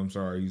Nietzsche. I'm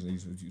sorry,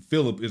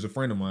 Philip is a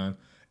friend of mine,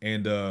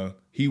 and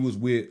he was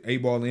with 8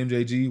 Ball and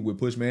MJG with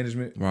Push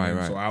Management.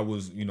 Right. So I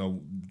was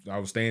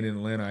staying in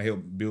Atlanta. I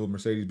helped build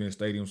Mercedes-Benz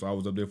Stadium, so I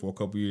was up there for a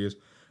couple years.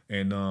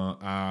 And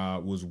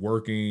I was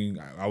with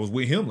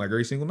him like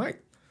every single night.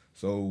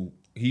 So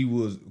he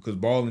was, because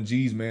Ball and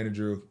G's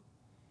manager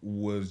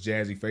was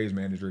Jazzy Faye's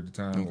manager at the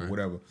time or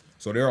whatever.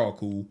 So they're all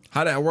cool.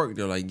 How that work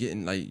though? Like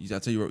getting, like I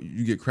tell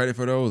you get credit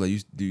for those? Like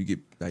do you get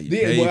like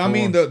I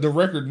mean the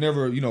record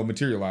never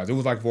materialized. It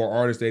was like for an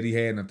artist that he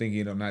had, and I think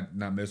he ended up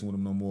not messing with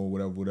him no more,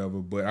 whatever.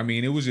 But I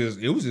mean it was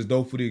just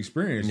dope for the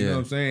experience. You know what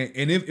I'm saying?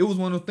 And if it was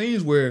one of the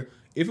things where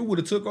if it would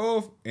have took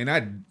off and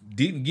I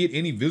didn't get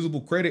any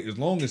visible credit, as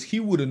long as he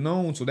would have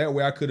known, so that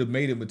way I could have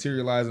made it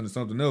materialize into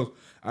something else,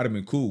 I'd have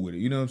been cool with it.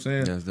 You know what I'm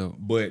saying? That's dope.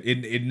 But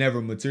it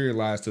never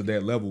materialized to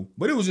that level.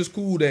 But it was just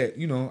cool that,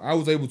 I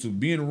was able to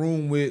be in a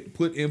room with,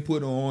 put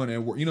input on,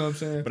 and work, you know what I'm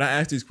saying? But I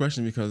asked these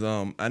questions because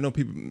I know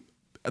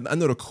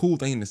the cool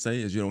thing to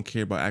say is you don't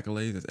care about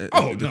accolades.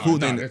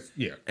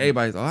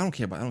 Everybody's I don't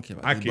care about.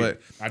 I care.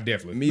 But I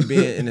definitely. Me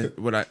being in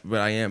what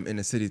I am in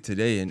the city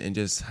today, and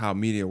just how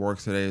media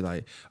works today,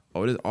 like,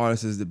 oh, this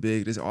artist is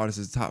this artist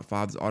is top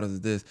 5, this artist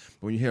is this.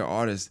 But when you hear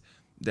artists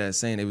that's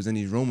saying they was in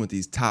these rooms with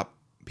these top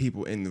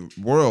people in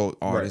the world,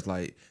 artists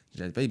like,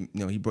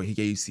 he gave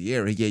you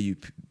Sierra, he gave you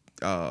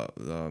he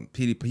worked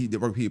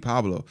with Petey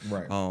Pablo,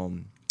 right?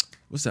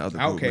 What's that other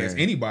group, Outkast, man?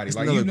 anybody.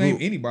 Like you name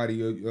anybody.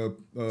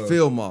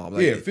 Phil Mob.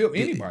 Like, Phil,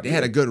 anybody. They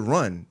had a good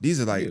run. These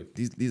are like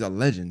these are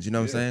legends. You know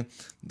what I'm saying?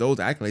 Those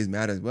accolades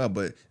matter as well,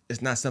 but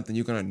it's not something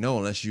you're gonna know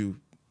unless you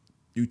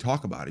you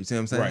talk about it. You see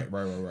what I'm saying?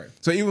 Right.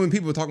 So even when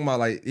people are talking about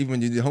like, even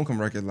when you do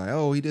Homecoming records, like,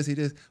 oh, he this,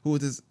 who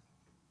is this?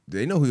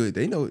 They know who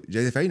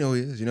JFA know who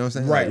he is. You know what I'm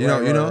saying? Right,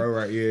 like,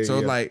 right. Yeah. So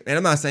like, and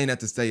I'm not saying that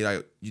to say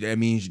like that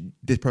means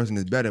this person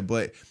is better,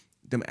 but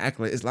them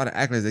accolades, it's a lot of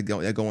accolades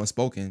that go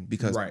unspoken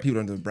because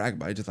people don't brag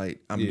about it. It's just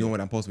like, I'm doing what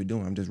I'm supposed to be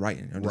doing. I'm just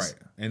writing.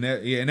 And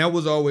that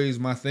was always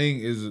my thing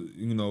is,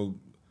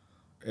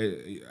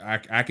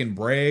 I can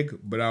brag,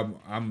 but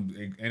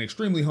I'm an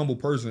extremely humble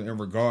person in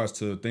regards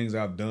to things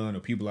I've done or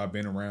people I've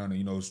been around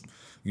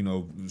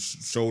and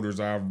shoulders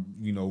I've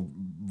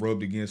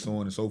rubbed against, so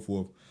on and so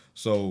forth.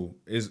 So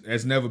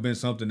it's never been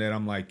something that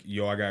I'm like,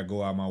 yo, I gotta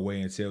go out my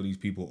way and tell these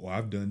people, oh,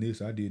 I've done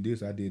this, I did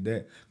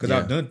that, because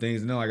I've done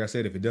things, and then like I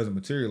said, if it doesn't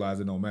materialize,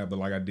 it don't matter. But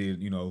like I did,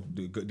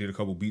 did a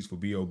couple beats for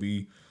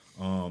B.O.B.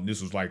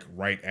 This was like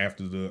right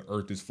after the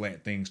Earth is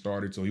Flat thing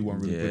started, so he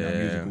wasn't really putting out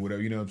music or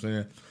whatever, you know what I'm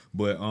saying?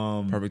 But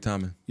perfect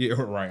timing. Yeah,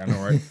 right, I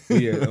know, right? But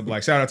yeah,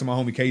 like shout out to my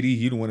homie KD,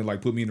 he the one that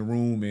like put me in the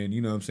room, and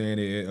you know what I'm saying,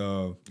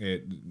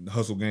 at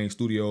Hustle Gang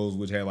Studios,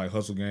 which had like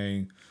Hustle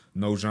Gang,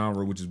 No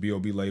Genre, which is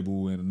B.O.B.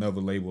 label, and another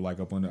label like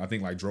up under, I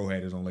think like Dro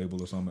had his own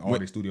label or something. All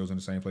their studios in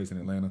the same place in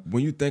Atlanta.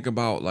 When you think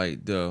about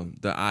like the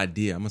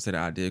idea, I'm gonna say the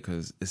idea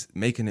because it's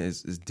making it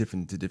is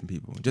different to different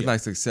people. Just like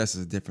success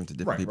is different to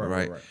different people,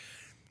 right?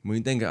 When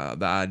you think of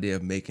the idea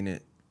of making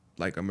it,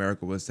 like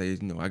America would say,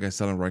 I guess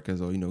selling records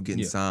or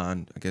getting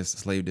signed, I guess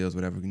slave deals,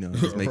 whatever,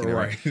 just making it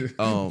right.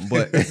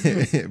 But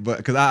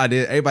because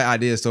everybody's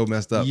idea is so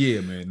messed up.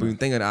 Yeah, man. But when you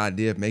think of the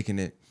idea of making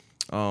it,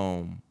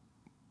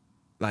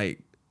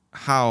 like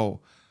how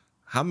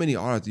many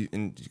artists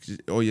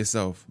or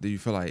yourself do you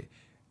feel like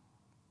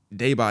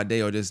day by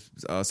day or just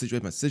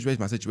situation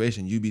by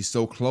situation you be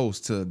so close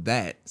to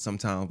that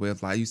sometimes where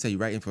it's like you say you're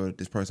writing for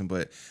this person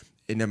but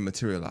it never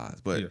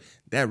materialized, but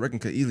that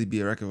record could easily be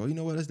a record. Well, you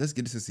know what? Let's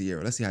get this to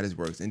Sierra. Let's see how this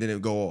works, and then it'll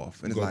go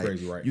off. And it's like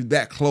crazy, right? You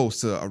that close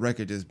to a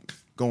record just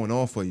going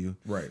off for you,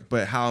 right?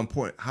 But how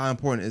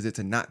important is it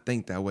to not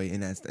think that way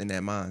in that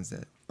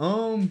mindset?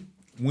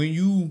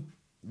 When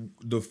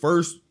the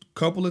first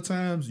couple of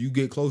times you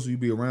get closer, you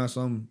be around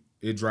something,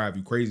 it drive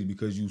you crazy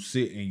because you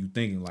sit and you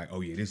thinking like,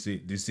 oh yeah, this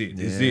is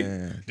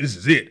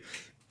it.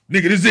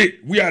 Nigga, this is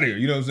it. We out here.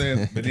 You know what I'm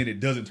saying? But then it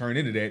doesn't turn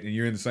into that, and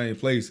you're in the same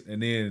place.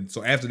 And then,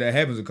 so after that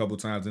happens a couple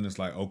times, then it's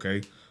like,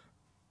 okay,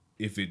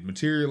 if it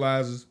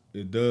materializes,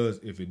 it does.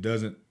 If it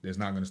doesn't, it's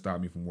not going to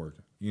stop me from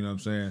working. You know what I'm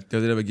saying?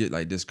 Does it ever get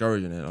like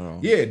discouraging at all?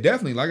 Yeah,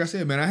 definitely. Like I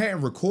said, man, I hadn't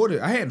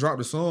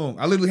dropped a song.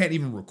 I literally hadn't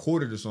even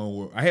recorded a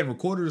song. I hadn't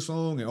recorded a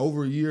song in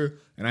over a year,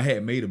 and I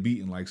hadn't made a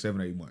beat in like 7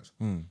 or 8 months.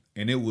 And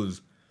it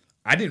was,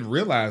 I didn't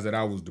realize that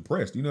I was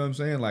depressed. You know what I'm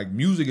saying? Like,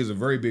 music is a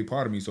very big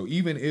part of me. So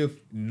even if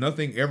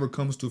nothing ever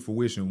comes to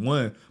fruition,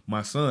 one,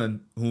 my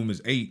son, whom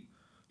is 8,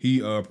 he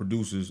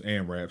produces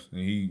and raps. And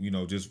he,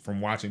 just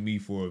from watching me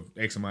for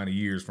X amount of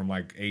years, from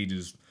like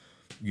ages,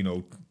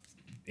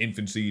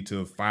 infancy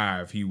to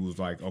 5, he was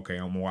like, okay,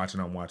 I'm watching.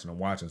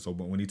 So,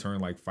 but when he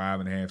turned like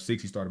 5.5,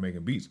 6, he started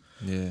making beats.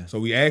 Yeah. So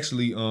we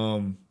actually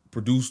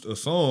produced a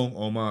song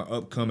on my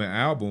upcoming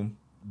album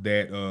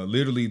that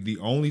literally the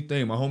only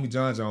thing, my homie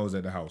John was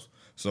at the house.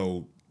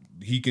 So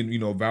he can,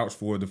 vouch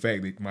for the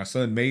fact that my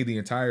son made the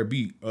entire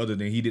beat other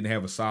than he didn't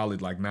have a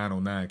solid like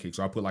 909 kick.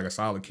 So I put like a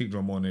solid kick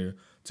drum on there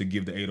to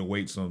give the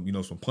 808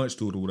 some, some punch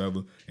to it or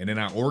whatever. And then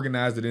I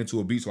organized it into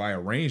a beat. So I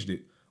arranged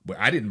it, but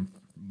I didn't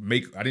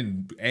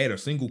add a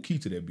single key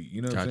to that beat.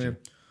 You know what I'm saying?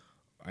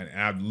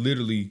 I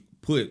literally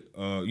put,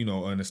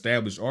 an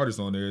established artist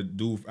on there, a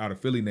dude out of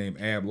Philly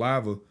named Ab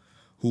Lava,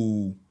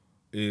 who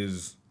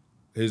is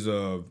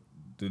the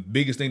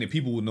biggest thing that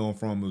people would know him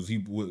from was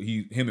him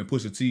and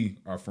Pusha T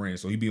are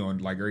friends. So he be on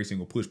like every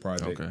single Push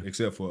project,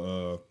 except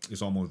for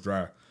It's Almost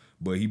Dry.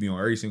 But he be on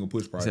every single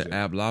Push project. Is that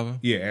Ab Lava?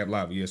 Yeah, Ab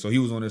Lava. Yeah. So he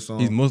was on this song.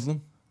 He's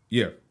Muslim?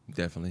 Yeah.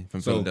 Definitely.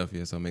 From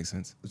Philadelphia, so it makes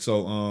sense.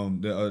 So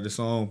the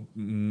song,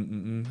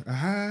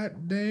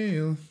 Hot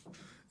Damn,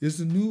 It's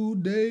a New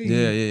Day.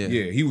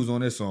 Yeah. He was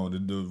on that song.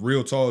 The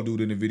real tall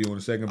dude in the video on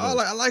the second verse.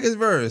 I like his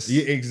verse.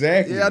 Yeah,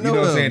 exactly. Yeah, I know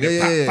what I'm saying?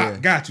 Yeah.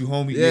 Pop, got you,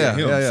 homie. Yeah,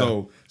 him. Yeah.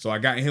 So I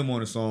got him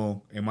on the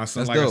song, and my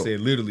son, That's like dope. I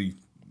said, literally,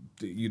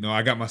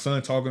 I got my son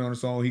talking on the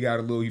song. He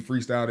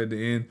freestyled at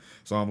the end.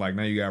 So I'm like,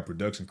 now you got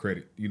production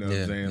credit. You know what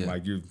I'm saying?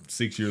 Like, you're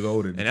 6 years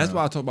old. And that's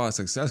why I talk about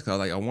success, because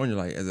I wonder,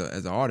 like, as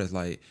an artist,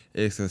 like,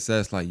 is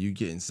success like you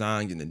getting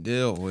signed, getting a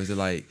deal, or is it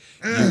like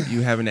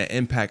you having that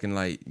impact and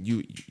like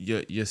you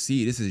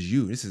see this is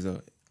you. This is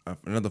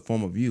another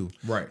form of you.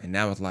 Right. And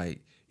now it's like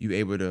you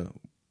able to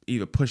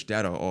either push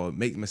that or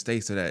make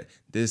mistakes so that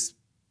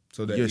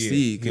your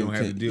seed can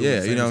have to deal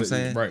with you know what I'm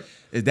saying? Right.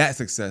 Is that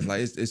success?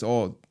 Like it's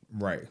all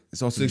right.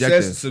 It's all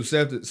subjective.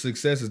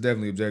 Success is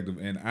definitely objective.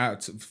 And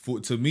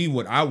to me,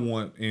 what I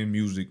want in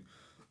music,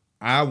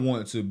 I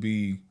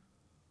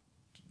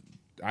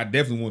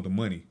definitely want the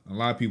money. A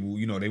lot of people,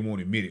 they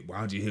won't admit it. Why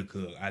don't you hear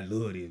cuz I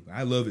love it.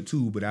 I love it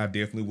too, but I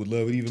definitely would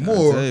love it even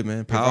more. Tell you,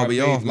 man. Power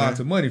be off, lots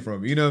of money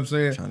from it. You know what I'm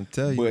saying? Trying to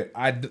tell you. But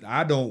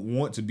I don't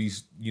want to be,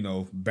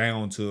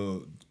 bound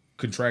to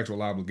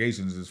contractual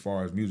obligations as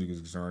far as music is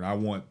concerned. I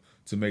want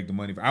to make the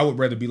money. I would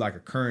rather be like a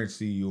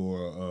Currency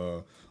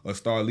or a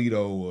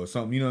Starlito or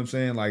something. You know what I'm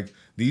saying? Like,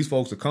 these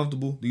folks are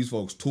comfortable. These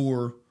folks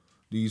tour.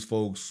 These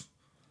folks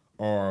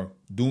are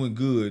doing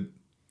good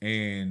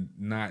and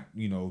not,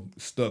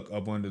 stuck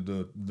up under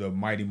the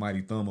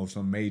mighty thumb of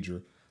some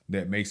major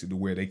that makes it to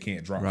where they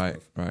can't drop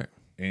stuff. Right.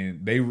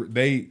 And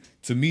they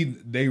to me,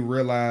 they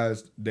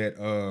realized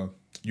that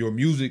your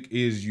music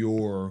is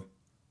your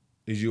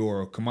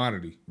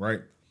commodity,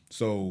 right?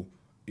 So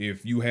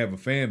if you have a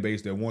fan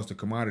base that wants the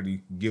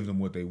commodity, give them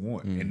what they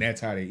want. And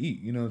that's how they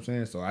eat. You know what I'm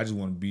saying? So I just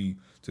want to be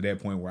to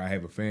that point where I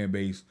have a fan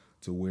base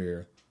to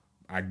where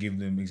I give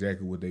them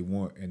exactly what they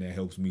want, and that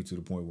helps me to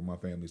the point where my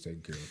family's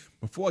taken care of.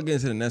 Before I get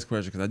into the next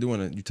question, because I do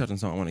want to, you touched on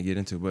something I want to get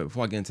into, but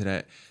before I get into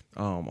that,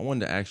 I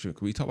wanted to ask you,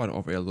 because we talked about it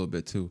over air a little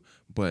bit too,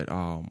 but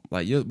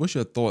what's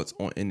your thoughts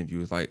on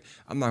interviews? Like,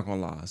 I'm not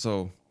going to lie.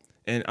 So,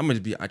 and I'm going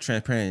to be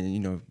transparent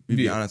and,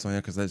 be honest on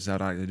here, because that's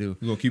what I like to do.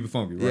 You're going to keep it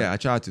funky, right? Yeah, I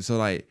try to. So,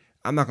 like,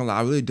 I'm not going to lie.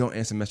 I really don't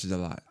answer messages a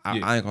lot. I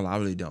ain't going to lie. I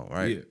really don't,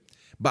 right? Yeah.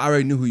 But I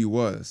already knew who you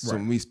was. So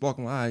when we spoke,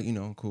 I'm like,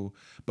 all right, cool.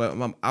 But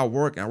I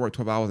work 12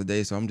 hours a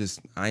day, so I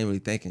ain't really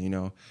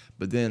thinking,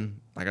 But then,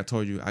 like I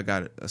told you, I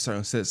got a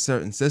certain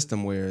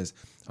system where it's,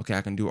 okay,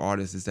 I can do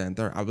artists, this, that, and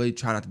third. I really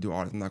try not to do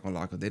artists, I'm not going to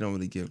lie, because they don't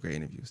really give great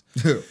interviews.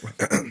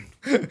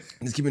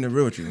 Just keeping it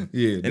real with you.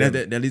 Yeah. And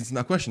that leads to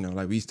my question, though.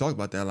 Like, we talked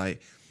about that,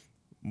 like,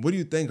 what do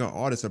you think an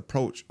artist's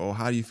approach, or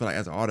how do you feel like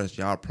as an artist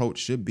your approach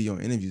should be on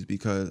interviews?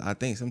 Because I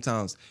think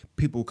sometimes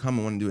people come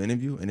and want to do an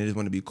interview and they just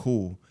want to be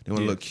cool. They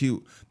want to look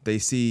cute. They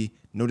see,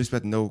 no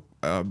disrespect, no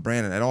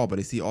Brandon at all, but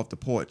they see Off the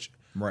Porch.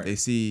 Right. They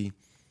see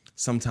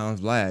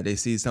sometimes Vlad. They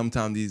see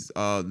sometimes these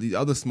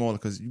other smaller,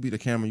 because you be the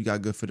camera, you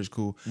got good footage,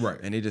 cool. Right.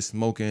 And they just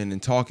smoking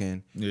and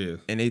talking. Yeah.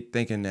 And they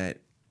thinking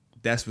that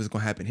that's what's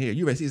gonna happen here.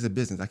 You already see it's a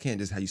business. I can't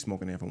just have you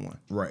smoking there for one.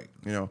 Right.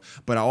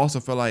 But I also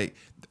feel like,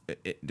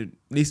 at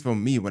least for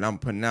me, when I'm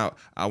putting out,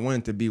 I want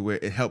it to be where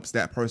it helps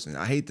that person.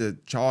 I hate to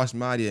charge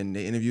somebody and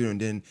they interview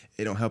and then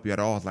it don't help you at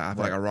all. It's like, I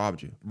feel like I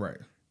robbed you. Right.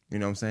 You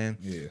know what I'm saying?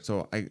 Yeah.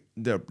 So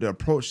the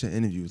approach to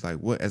interviews, like,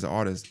 what as an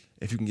artist,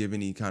 if you can give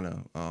any kind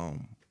of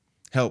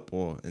help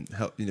or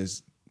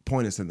just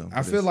pointers to them.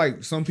 I feel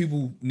like some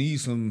people need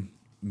some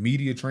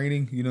media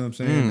training, you know what I'm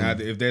saying? Now,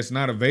 if that's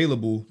not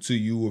available to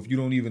you, if you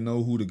don't even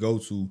know who to go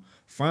to,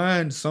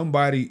 find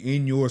somebody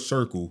in your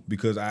circle,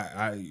 because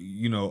I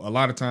a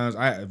lot of times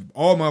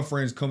all my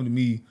friends come to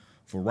me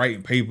for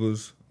writing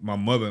papers. My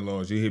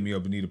mother-in-law, she hit me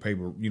up and need a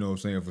paper, you know what I'm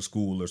saying, for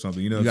school or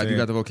something. You know what I'm saying? You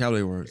got the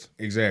vocabulary words.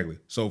 Exactly.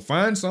 So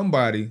find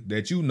somebody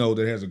that you know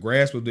that has a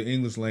grasp of the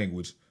English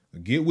language,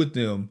 get with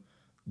them,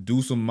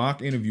 do some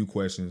mock interview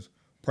questions,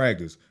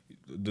 practice.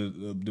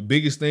 The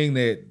biggest thing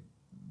that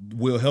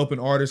will help an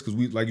artist, because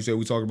we, like you said,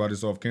 we talked about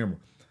this off camera.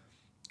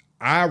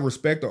 I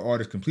respect the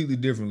artist completely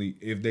differently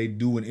if they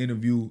do an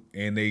interview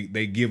and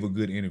they give a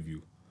good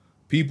interview.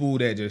 People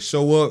that just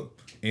show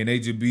up and they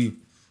just be,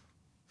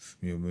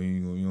 you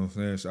know what I'm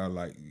saying? So I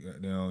like,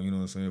 you know what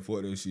I'm saying?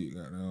 Fuck that shit, you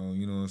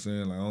know what I'm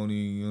saying? Like,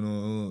 only,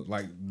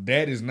 like,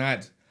 that is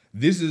not.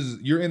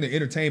 You're in the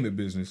entertainment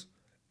business,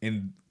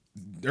 and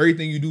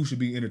everything you do should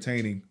be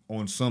entertaining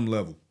on some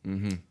level.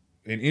 Mm-hmm.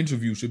 An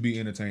interview should be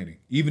entertaining,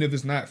 even if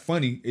it's not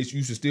funny.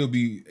 You should still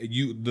be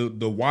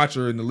the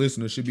watcher and the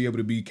listener should be able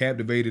to be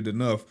captivated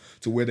enough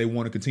to where they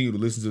want to continue to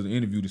listen to the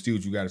interview to see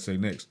what you got to say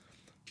next.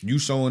 You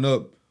showing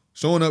up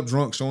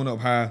drunk, showing up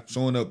high,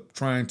 showing up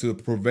trying to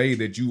purvey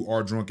that you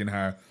are drunk and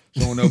high,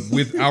 showing up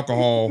with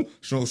alcohol,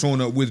 showing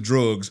up with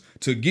drugs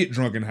to get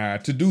drunk and high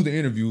to do the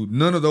interview.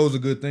 None of those are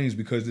good things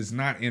because it's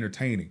not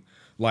entertaining.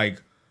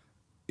 Like,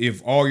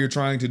 if all you're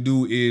trying to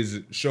do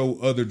is show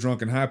other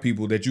drunk and high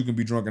people that you can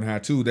be drunk and high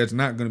too, that's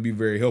not going to be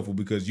very helpful,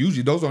 because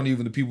usually those aren't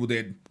even the people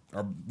that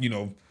are,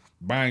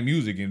 buying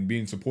music and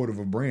being supportive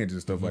of brands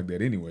and stuff like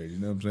that anyway. You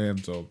know what I'm saying?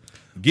 So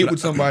get with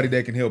somebody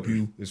that can help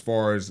you as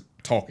far as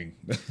talking.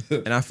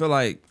 And I feel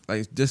like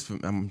just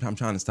I'm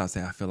trying to stop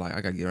saying I feel like I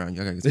got to get around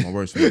you. I got to get some more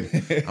words for you.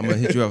 I'm going to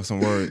hit you up with some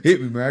words.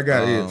 Hit me, man. I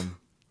got it.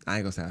 I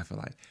ain't going to say I feel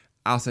like.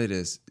 I'll say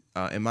this.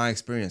 In my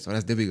experience,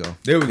 there we go.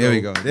 There we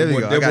go.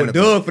 I got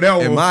Doug for that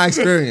one. In my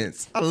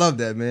experience, I love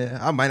that, man.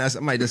 I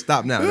might just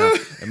stop now.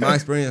 In my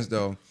experience,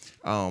 though,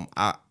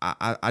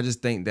 I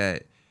just think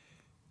that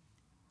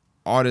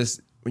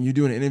artists, when you're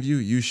doing an interview,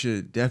 you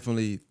should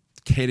definitely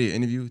cater your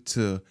interview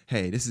to,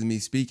 hey, this is me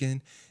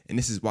speaking, and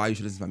this is why you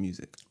should listen to my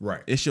music.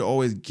 Right. It should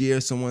always gear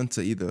someone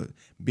to either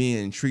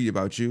being intrigued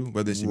about you,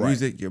 whether it's your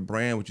music, your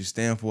brand, what you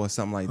stand for, or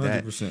something like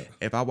 100%. That.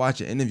 If I watch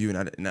an interview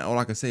and all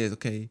I can say is,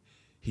 okay,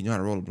 he know how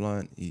to roll a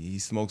blunt, he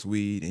smokes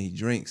weed, and he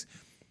drinks.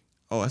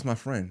 Oh, that's my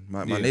friend.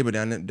 My neighbor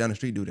down the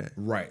street do that.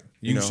 Right.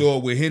 You show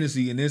up with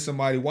Hennessy, and then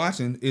somebody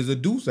watching is a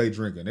Douce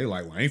drinker. They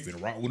like, well, I ain't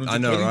finna rock with him. I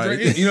know,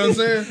 right? You know what I'm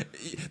saying?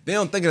 They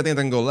don't think of things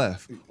that can go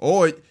left.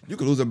 Or you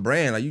could lose a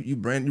brand. Like you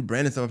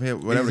brand stuff here,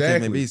 whatever the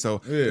case may be.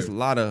 So it's a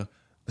lot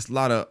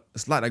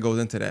that goes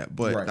into that.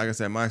 But like I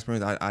said, my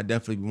experience, I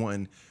definitely be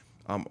wanting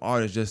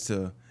artists just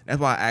to. That's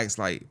why I ask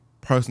like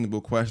personable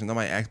questions. I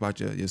might ask about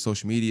your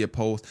social media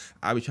posts.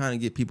 I be trying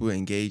to get people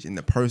engaged in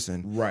the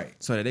person, right?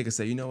 So that they can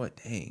say, you know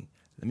what, dang.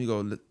 Let me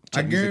go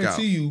I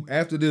guarantee you,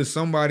 after this,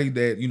 somebody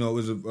that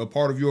is a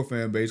part of your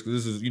fan base,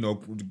 because this is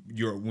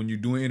when you're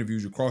doing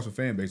interviews, you're crossing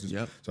fan bases.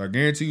 Yep. So I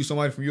guarantee you,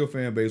 somebody from your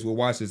fan base will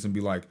watch this and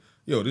be like,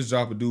 "Yo, this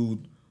Joppa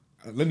dude,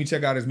 let me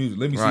check out his music.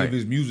 Let me see if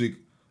his music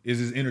is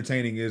as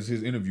entertaining as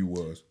his interview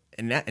was."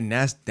 And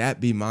that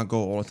be my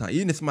goal all the time.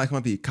 Even if somebody come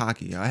up to be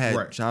cocky, I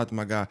had shout out to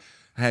my guy.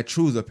 I had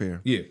Trues up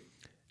here. Yeah.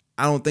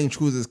 I don't think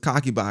Trues is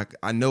cocky, but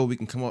I know we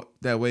can come up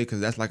that way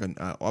because that's like an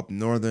up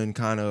northern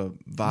kind of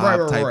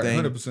vibe type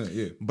thing. 100%,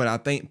 yeah. But I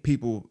think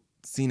people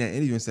seen that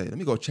interview and say, "Let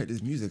me go check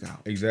this music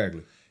out."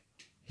 Exactly.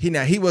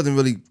 He wasn't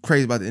really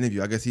crazy about the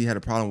interview. I guess he had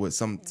a problem with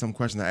some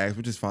questions I asked,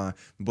 which is fine.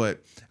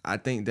 But I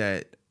think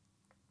that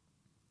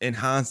in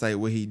hindsight,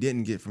 what he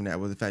didn't get from that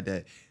was the fact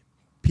that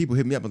people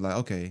hit me up and like,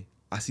 "Okay,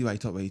 I see why he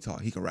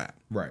talk. He can rap."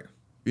 Right.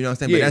 You know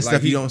what I'm saying? Yeah, but that's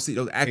stuff you don't see.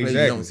 Those accolades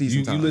you don't see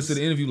sometimes. You listen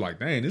to the interview like,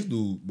 dang, this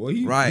dude, boy,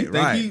 he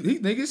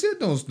think his shit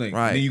don't stink.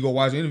 Right. And then you go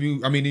watch the interview.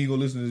 I mean, then you go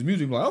listen to his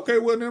music. Like, okay,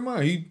 well, never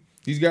mind.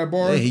 He's got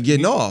bars. Yeah, he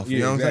getting off. You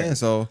know what I'm saying?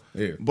 So,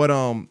 yeah. But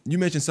you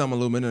mentioned something a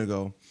little minute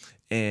ago,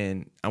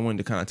 and I wanted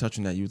to kind of touch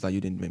on that. You was like,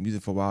 you didn't make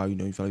music for a while. You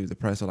felt like you was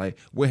depressed. So, like,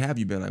 where have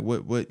you been? Like,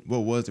 what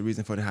was the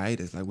reason for the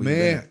hiatus? Like,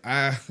 man,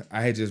 I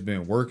had just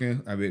been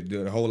working. I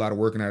did a whole lot of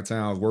working out of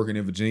town. I was working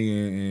in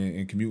Virginia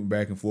and commuting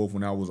back and forth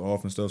when I was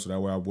off and stuff. So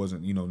that way I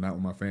wasn't, not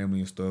with my family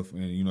and stuff.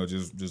 And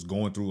just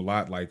going through a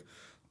lot, like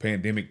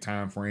pandemic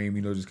time frame.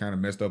 Just kind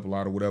of messed up a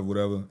lot of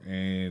whatever.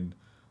 And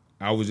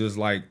I was just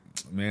like,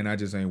 man, I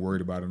just ain't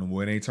worried about it no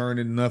more. It ain't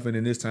turning into nothing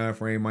in this time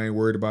frame. I ain't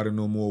worried about it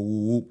no more.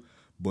 Woo whoop.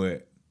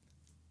 But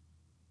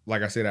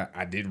like I said,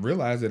 I didn't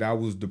realize that I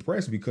was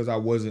depressed because I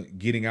wasn't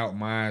getting out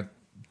my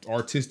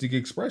artistic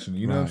expression.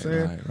 You know what I'm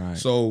saying? Right.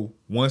 So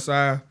when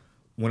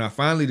I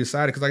finally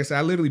decided, because like I said,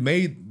 I literally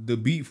made the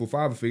beat for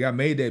Father Figure. I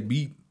made that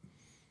beat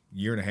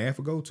 1.5 years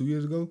ago, 2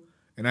 years ago.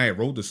 And I had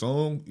wrote the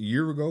song a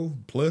year ago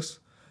plus.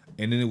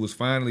 And then it was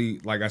finally,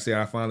 like I said,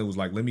 I finally was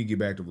like, let me get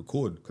back to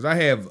recording. Because I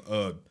have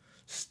a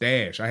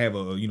stash. I have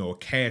a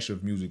cache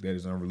of music that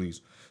is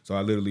unreleased. So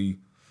I literally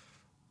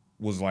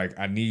was like,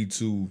 I need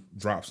to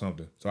drop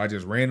something. So I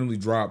just randomly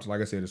dropped,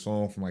 like I said, a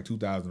song from like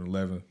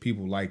 2011.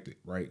 People liked it,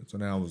 right? So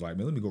now I was like,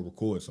 man, let me go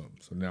record something.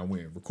 So now I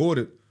went and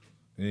recorded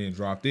and then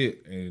dropped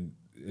it. And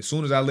as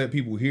soon as I let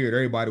people hear it,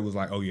 everybody was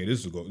like, oh yeah,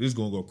 this is going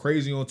to go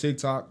crazy on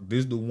TikTok. This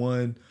is the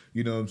one,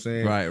 you know what I'm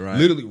saying? Right.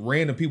 Literally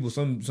random people.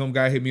 Some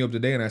guy hit me up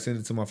today and I sent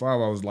it to my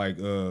father. I was like,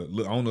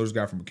 look, I don't know this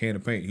guy from a can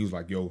of paint. He was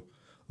like, yo,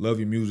 love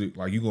your music.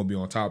 Like, you're gonna be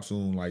on top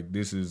soon. Like,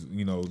 this is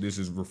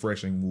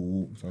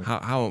refreshing. So.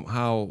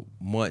 How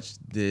much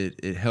did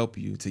it help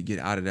you to get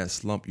out of that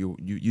slump you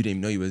didn't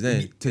even know you was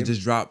in, to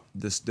just drop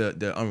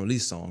the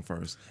unreleased song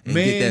first and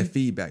get that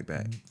feedback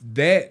back?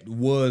 That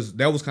was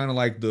kind of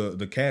like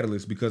the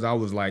catalyst, because I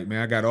was like,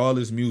 man, I got all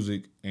this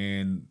music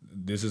and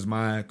this is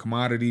my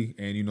commodity,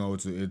 and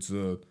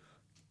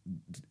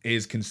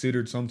it's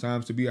considered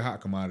sometimes to be a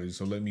hot commodity,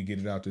 so let me get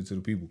it out there to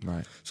the people.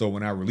 Right. So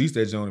when I released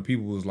that joint,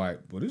 people was like,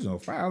 well, this is on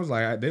fire. I was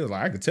like,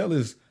 I could tell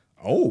it's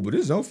old, but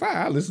it's on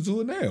fire. I listen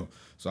to it now.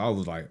 So I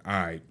was like, all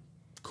right,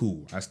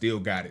 cool. I still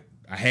got it.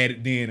 I had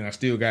it then and I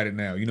still got it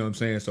now. You know what I'm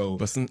saying? So,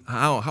 but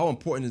how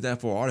important is that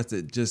for artists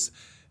that just,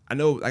 I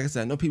know, like I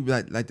said, I know people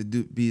like to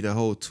be the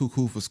whole too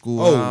cool for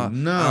school. Oh,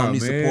 no, I don't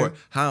need man. Support.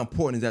 How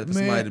important is that for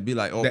somebody to be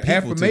like, oh, the people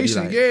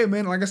affirmation? To be like, yeah,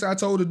 man. Like I said, I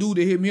told the dude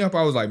that hit me up,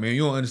 I was like, man,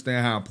 you don't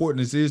understand how important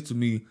this is to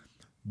me.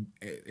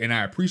 And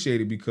I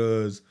appreciate it,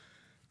 because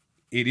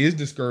it is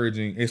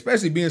discouraging,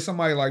 especially being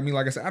somebody like me.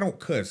 Like I said, I don't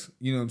cuss.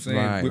 You know what I'm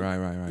saying?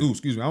 Right. Ooh,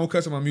 excuse me. I don't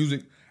cuss in my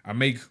music. I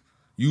make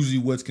usually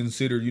what's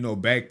considered,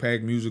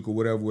 backpack music or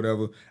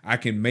whatever. I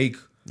can make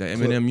the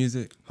Eminem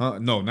music? Huh?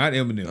 No, not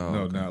Eminem. Oh, no,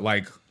 okay. no,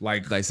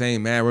 like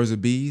saying Mad Words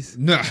of Bees?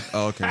 Nah.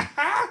 Oh, okay.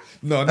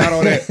 No, not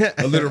all that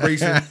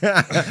alliteration.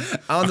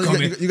 I don't know.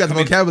 You got the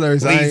vocabulary,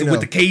 so I with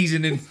the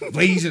Cajun and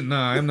blazing.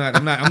 Nah, I'm not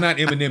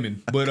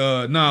Emineming. But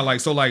a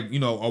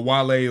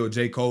Wale or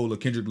J. Cole or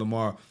Kendrick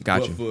Lamar.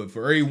 Got you.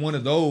 For every one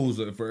of those,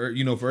 for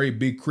every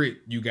big crit,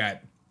 you got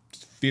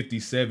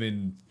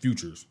 57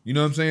 futures. You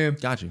know what I'm saying?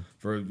 Got you.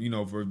 For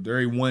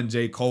every one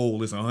J.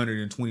 Cole, it's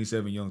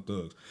 127 Young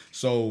Thugs.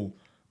 So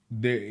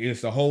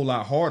it's a whole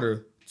lot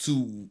harder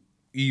to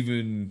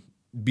even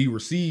be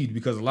received,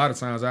 because a lot of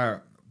times I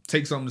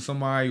take something to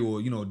somebody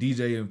or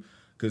DJ him,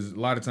 because a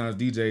lot of times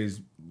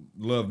DJs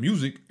love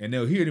music and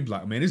they'll hear it and be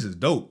like, man, this is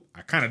dope.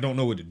 I kind of don't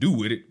know what to do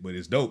with it, but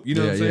it's dope. You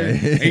know what I'm saying?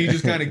 Yeah. And you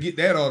just kind of get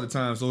that all the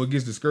time, so it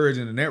gets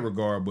discouraging in that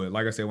regard. But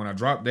like I said, when I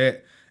dropped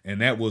that, and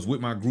that was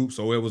with my group,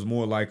 so it was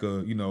more like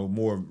a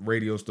more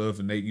radio stuff,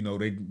 and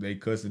they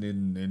cussing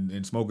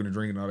and smoking and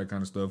drinking and all that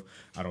kind of stuff.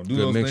 I don't do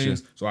those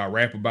things, so I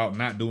rap about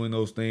not doing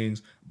those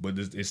things, but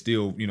it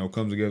still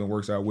comes together and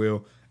works out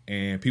well.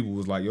 And people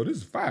was like, yo, this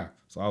is fire.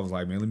 So I was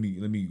like, man, let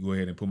me go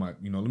ahead and put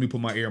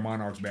my Air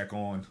Monarchs back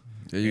on.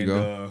 There you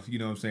go. You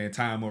know what I'm saying?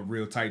 Tie them up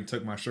real tight and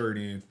tuck my shirt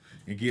in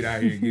and get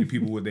out here and get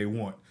people what they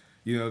want.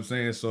 You know what I'm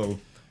saying? So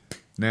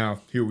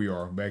now here we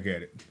are, back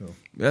at it. So.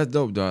 That's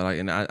dope, dog. Like,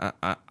 and I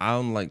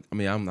don't like. I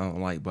mean, I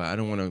don't like, but I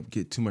don't want to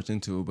get too much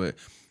into it.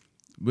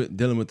 But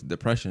dealing with the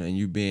depression and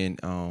you being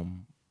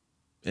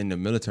in the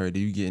military, do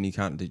you get any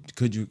kind of,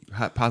 could you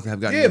possibly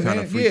have gotten any kind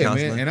of free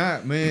counseling?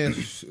 Man.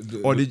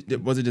 Or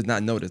was it just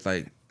not noticed?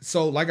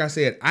 So, like I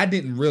said, I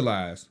didn't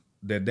realize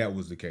that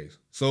was the case.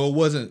 So it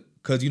wasn't,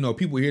 because,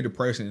 people hear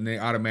depression and they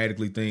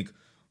automatically think,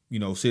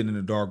 sitting in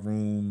a dark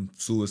room,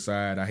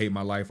 suicide, I hate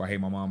my life, I hate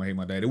my mom, I hate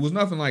my dad. It was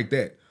nothing like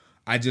that.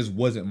 I just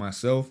wasn't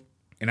myself,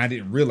 and I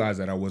didn't realize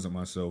that I wasn't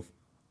myself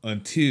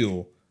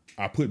until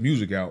I put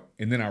music out,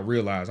 and then I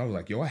realized, I was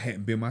like, yo, I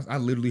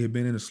literally had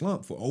been in a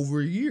slump for over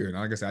a year. And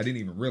like I said, I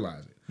didn't even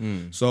realize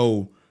it.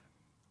 So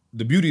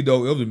the beauty,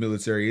 though, of the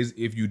military is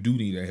if you do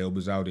need that help,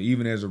 is out there.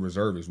 Even as a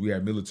reservist, we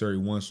have Military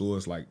One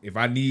Source. Like, if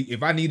I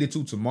needed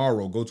to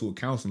tomorrow go to a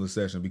counseling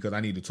session because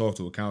I need to talk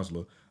to a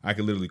counselor, I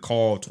could literally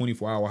call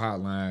 24-hour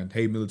hotline,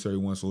 hey, Military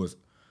One Source,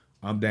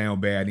 I'm down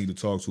bad, I need to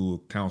talk to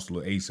a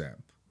counselor ASAP.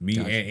 Me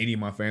and any of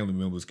my family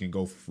members can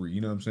go for free.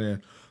 You know what I'm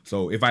saying?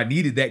 So if I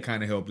needed that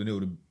kind of help, then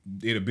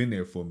it'd have been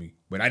there for me.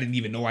 But I didn't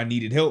even know I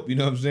needed help. You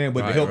know what I'm saying?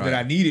 But the help that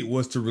I needed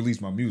was to release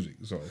my music.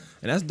 So,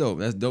 and that's dope.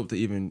 That's dope to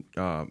even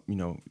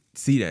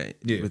see that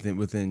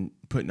within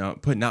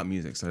putting out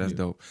music. So that's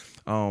dope.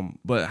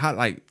 But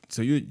how,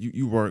 so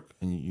you work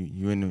and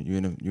you're in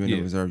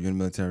the reserve, you're in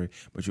the military,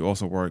 but you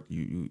also work.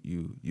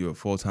 You're a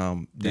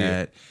full-time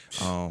dad.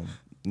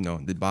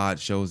 The bod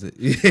shows it.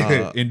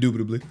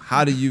 Indubitably.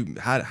 How do you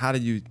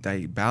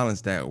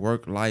balance that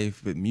work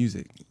life with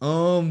music?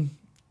 You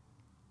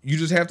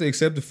just have to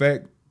accept the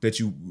fact that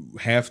you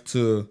have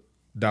to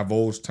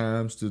divulge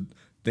times to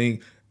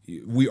things.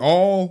 We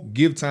all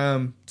give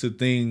time to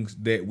things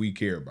that we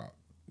care about,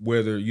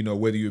 whether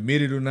you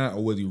admit it or not,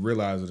 or whether you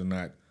realize it or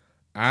not.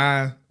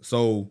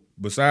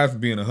 Besides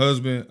being a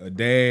husband, a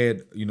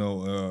dad,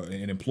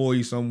 an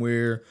employee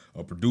somewhere,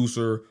 a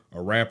producer,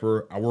 a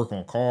rapper, I work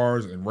on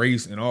cars and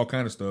race and all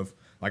kind of stuff.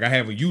 Like, I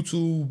have a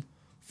YouTube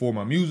for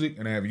my music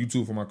and I have a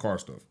YouTube for my car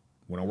stuff.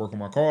 When I work on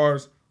my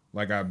cars,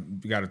 like, I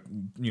got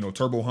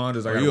turbo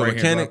Hondas. I got a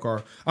right-hand drive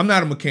car. I'm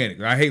not a mechanic.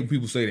 I hate when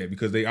people say that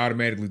because they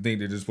automatically think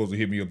they're just supposed to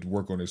hit me up to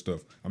work on their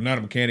stuff. I'm not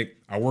a mechanic.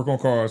 I work on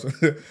cars.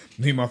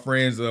 Me and my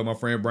friends, my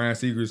friend Brian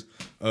Seegers,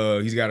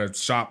 he's got a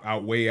shop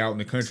way out in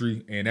the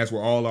country, and that's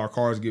where all our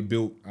cars get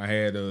built. I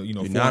had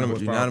You're not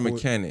a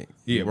mechanic.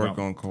 Yeah, you work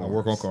on cars. I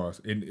work on cars.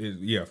 And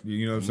you know what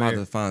I'm saying? I'm about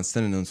to find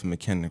synonyms for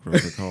mechanic real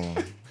quick. Hold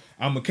on.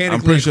 I'm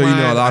pretty sure you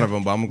know a lot of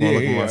them, but I'm gonna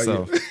look at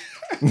myself.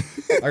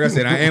 Like I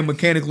said, I am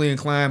mechanically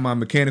inclined. My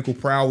mechanical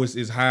prowess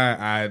is high.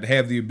 I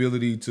have the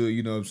ability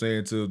to,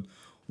 to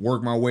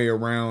work my way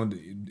around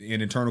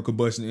an internal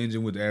combustion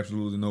engine with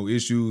absolutely no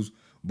issues.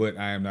 But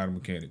I am not a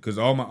mechanic because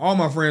all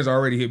my friends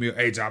already hit me up.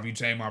 Hey, Job, you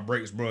change my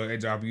brakes, bro. Hey,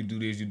 Job, you do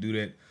this, you do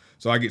that.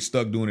 So I get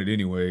stuck doing it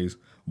anyways.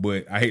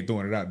 But I hate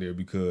throwing it out there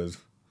because,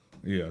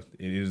 it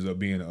ends up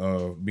being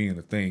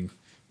a thing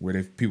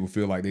where people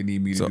feel like they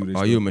need me to do this.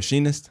 Are you a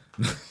machinist?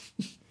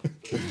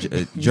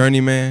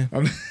 Journeyman?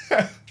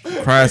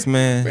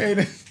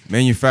 Craftsman,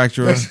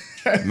 manufacturer,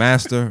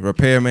 master,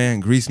 repairman,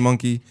 grease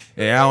monkey.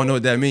 Hey, I don't know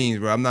what that means,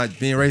 bro. I'm not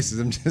being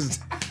racist. I'm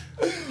just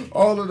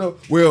all of those.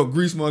 Well,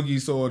 grease monkey,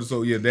 so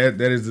yeah,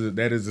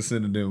 that is a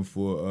synonym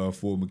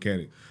for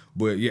mechanic.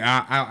 But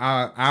yeah,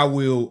 I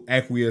will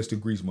acquiesce to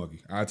grease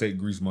monkey. I take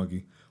grease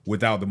monkey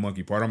without the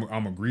monkey part.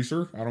 I'm a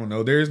greaser. I don't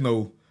know. There's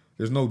no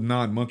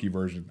non-monkey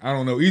version. I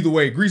don't know. Either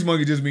way, grease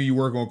monkey just means you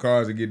work on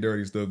cars and get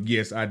dirty stuff.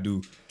 Yes, I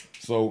do.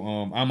 So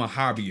I'm a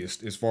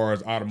hobbyist as far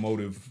as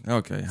automotive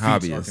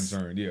hobbyist are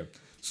concerned. Yeah.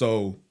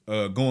 So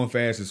going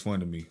fast is fun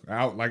to me.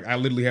 I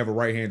literally have a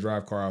right-hand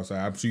drive car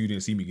outside. I'm sure you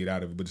didn't see me get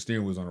out of it, but the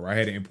steering wheel's on the right. I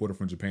had it imported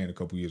from Japan a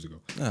couple years ago.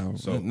 Oh,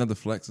 so another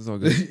flex is all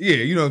good. Yeah,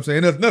 you know what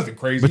I'm saying? Nothing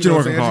crazy. But you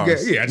don't work on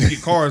cars. I just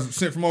get cars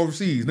sent from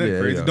overseas. Nothing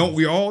crazy. Yeah. Don't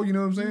we all? You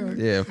know what I'm saying?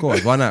 Yeah, of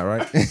course. Why not,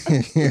 right?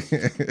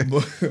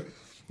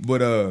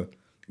 but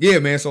yeah,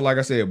 man. So like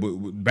I said, but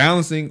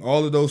balancing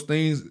all of those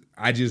things,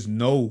 I just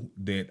know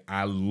that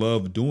I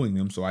love doing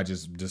them. So I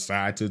just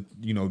decide to,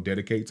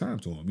 dedicate time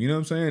to them. You know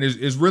what I'm saying?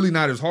 It's really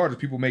not as hard as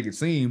people make it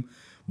seem,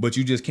 but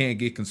you just can't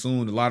get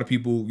consumed. A lot of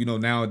people,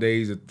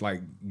 nowadays, it's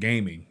like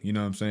gaming. You know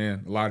what I'm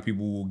saying? A lot of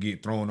people will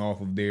get thrown off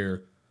of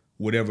their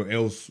whatever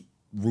else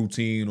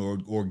routine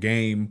or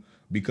game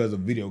because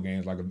of video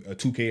games, like a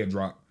 2K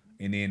drop,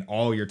 and then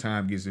all your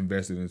time gets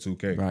invested in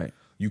 2K. Right.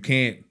 You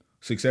can't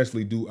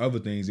successfully do other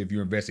things if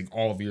you're investing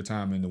all of your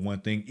time into one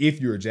thing,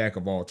 if you're a jack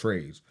of all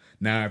trades.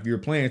 Now, if you're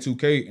playing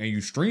 2K and you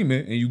stream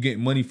it and you get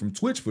money from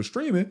Twitch for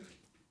streaming,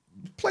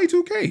 play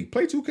 2K.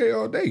 Play 2K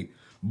all day.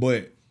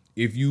 But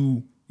if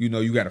you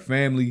got a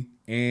family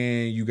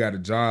and you got a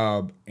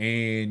job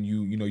and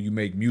you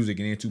make music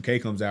and then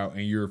 2K comes out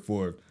and you're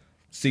for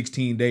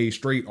 16 days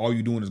straight, all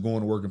you're doing is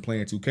going to work and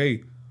playing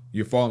 2K,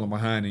 you're falling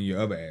behind in your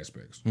other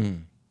aspects.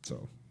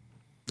 So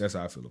that's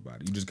how I feel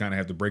about it. You just kind of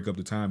have to break up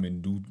the time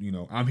and do,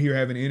 I'm here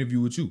having an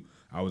interview with you.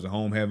 I was at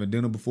home having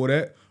dinner before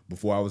that.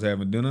 Before I was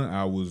having dinner,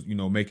 I was,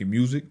 making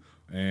music.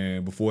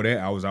 And before that,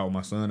 I was out with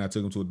my son. I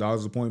took him to a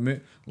doctor's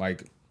appointment.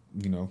 Like,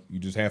 you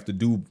just have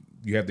to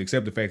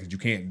accept the fact that you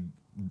can't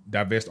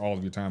divest all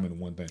of your time into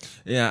one thing.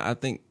 Yeah, I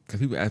think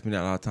Because people ask me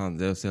that a lot of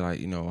times. They'll say like,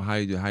 how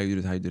you do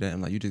this, how you do that.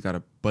 I'm like, you just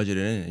gotta budget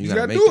it in. You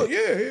gotta make do it.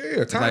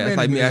 Yeah. It's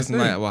like me asking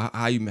like, well,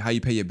 how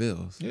you pay your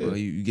bills? Yeah. Well,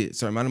 you get a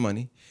certain amount of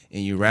money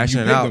and you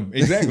ration it out. Them.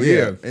 Exactly.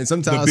 Yeah. And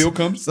sometimes the bill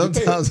comes.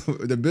 Sometimes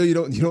the bill you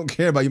don't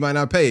care about, you might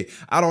not pay.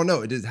 I don't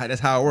know. That's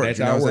how it works. That's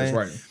how it works,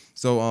 right?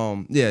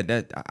 So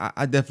that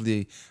I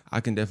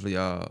can definitely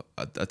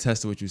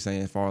attest to what you're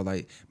saying as far as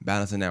like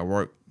balancing that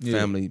work,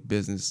 family,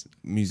 business,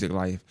 music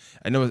life.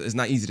 I know it's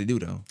not easy to do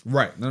though.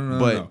 Right. No.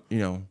 But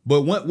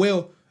but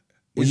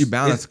when you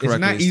balance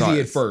correctly, it's not easy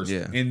at first.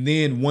 Yeah. And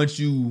then once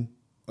you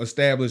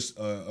establish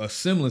a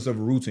semblance of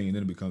a routine,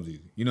 then it becomes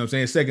easy. You know what I'm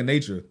saying? It's second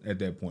nature at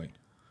that point.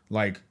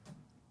 Like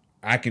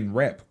I can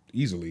rap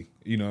easily.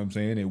 You know what I'm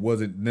saying? It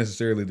wasn't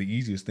necessarily the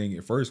easiest thing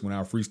at first when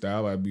I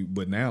freestyle.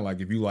 But now, like,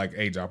 if you like,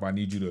 hey, Jop, I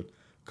need you to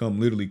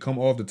come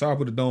off the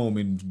top of the dome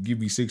and give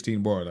me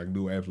 16 bars. I can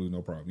do it absolutely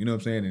no problem. You know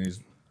what I'm saying? And it's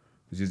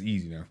just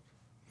easy now.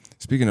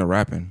 Speaking of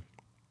rapping,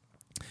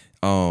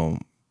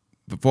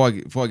 before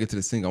I get to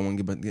the single, I want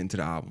to get into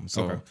the album.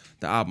 So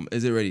The album,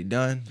 is it already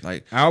done?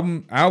 Like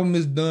album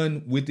is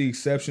done with the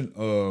exception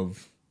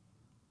of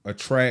a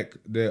track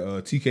that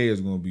TK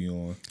is going to be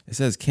on. It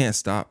says Can't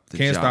Stop the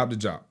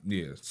Jop.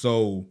 Yeah.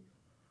 So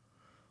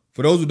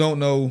for those who don't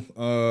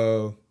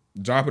know,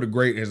 Joppa the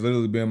Great has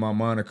literally been my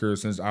moniker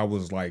since I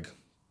was like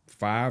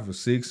 5 or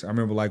 6. I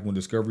remember like when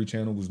Discovery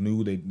Channel was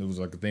new, there was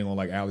like a thing on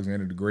like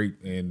Alexander the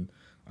Great, and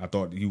I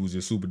thought he was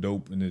just super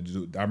dope. And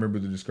I remember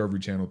the Discovery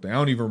Channel thing. I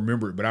don't even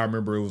remember it, but I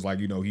remember it was like,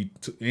 he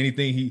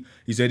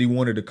said he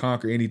wanted to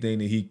conquer anything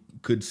that he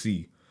could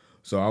see.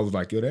 So I was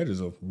like, yo, that is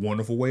a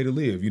wonderful way to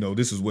live.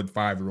 This is what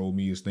 5-year-old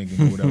me is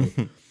thinking or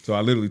whatever. So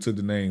I literally took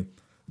the name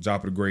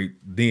Joppa the Great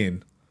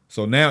then.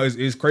 So now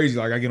it's crazy.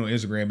 Like I get on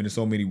Instagram and there's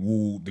so many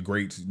Woo the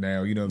Greats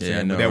now, you know what I'm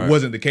saying? But that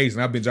wasn't the case.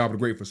 And I've been Joppa the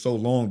Great for so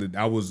long that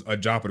I was a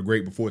Joppa the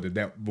Great before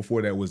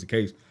that was the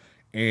case.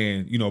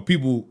 And,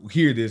 people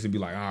hear this and be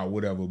like,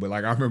 whatever. But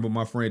like I remember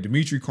my friend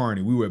Dimitri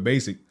Carney, we were at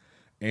Basic,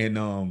 and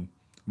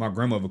my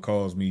grandmother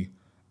calls me.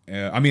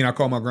 I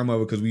called my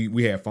grandmother because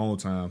we had phone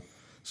time.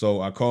 So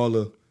I called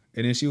her.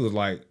 And then she was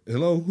like,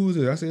 hello, who's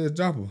it? I said, it's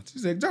Joppa. She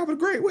said, Joppa the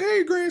Great. Well,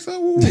 hey,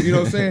 grandson. Woo. You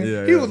know what I'm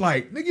saying? He was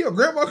like, nigga, your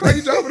grandma called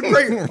you Joppa the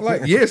Great. I'm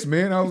like, yes,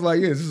 man. I was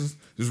like, yes, this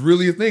is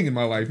really a thing in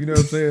my life. You know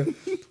what I'm saying?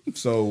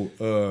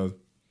 So,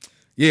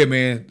 yeah,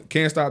 man,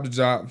 Can't Stop the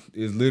Jop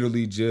is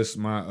literally just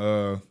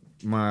my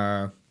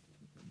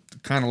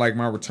kind of like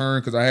my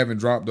return, because I haven't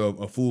dropped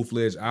a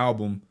full-fledged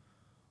album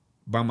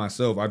by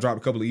myself. I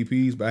dropped a couple of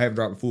EPs, but I haven't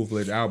dropped a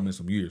full-fledged album in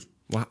some years.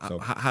 Well,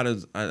 how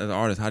does, as an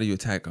artist, how do you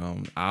attack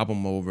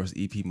album mode versus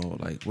EP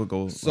mode? Like, what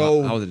goes?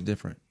 So how is it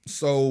different?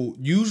 So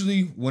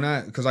usually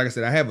because like I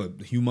said, I have a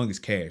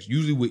humongous cache.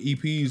 Usually with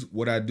EPs,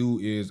 what I do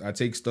is I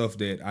take stuff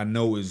that I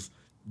know is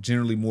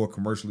generally more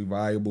commercially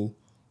viable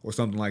or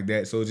something like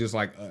that. So it's just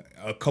like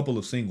a couple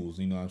of singles.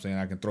 You know what I'm saying?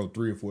 I can throw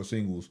 3 or 4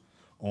 singles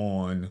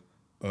on,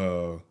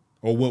 or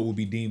what would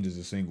be deemed as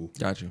a single.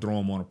 Gotcha. Throw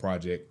them on a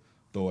project,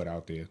 throw it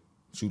out there,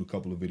 shoot a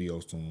couple of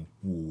videos to them.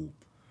 Ooh.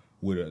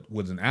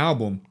 With an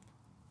album,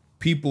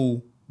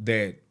 people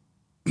that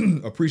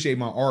appreciate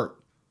my art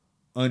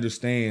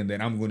understand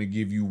that I'm going to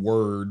give you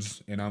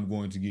words, and I'm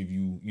going to give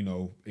you,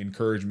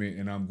 encouragement,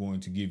 and I'm going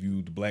to give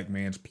you the black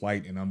man's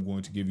plight, and I'm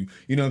going to give you,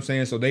 you know what I'm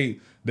saying? So they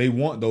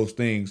want those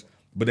things,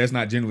 but that's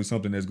not generally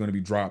something that's going to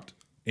be dropped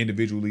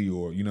individually,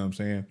 or, you know what I'm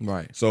saying?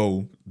 Right.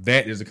 So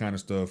that is the kind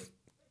of stuff.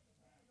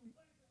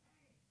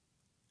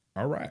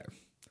 All right.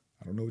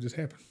 I don't know what just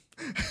happened.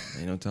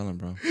 Ain't no telling,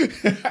 bro.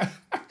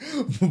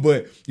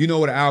 But with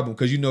an album,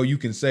 because you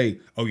can say,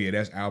 oh yeah,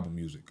 that's album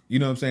music. You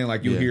know what I'm saying?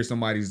 Like you'll hear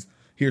somebody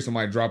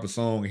drop a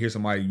song and hear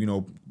somebody,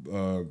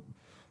 showing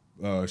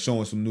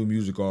some new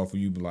music off,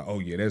 and you be like, oh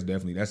yeah, that's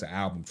an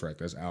album track.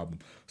 That's an album.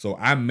 So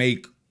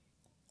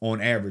on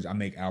average, I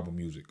make album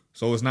music.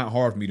 So it's not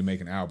hard for me to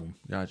make an album.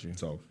 Got you.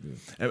 So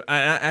yeah. I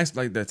asked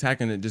like the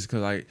attacking it just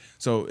because like,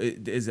 so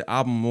is the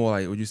album more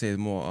like, would you say is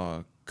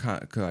more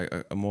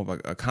more of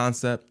like a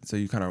concept, so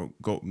you kind of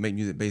go make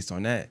music based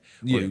on that,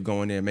 or you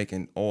go in there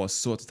making all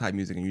sorts of type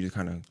music and you just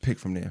kind of pick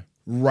from there?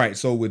 Right.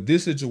 So with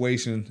this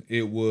situation,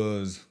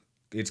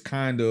 it's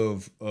kind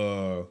of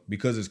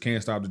because it's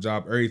Can't Stop the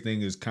Jop,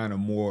 everything is kind of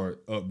more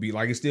upbeat.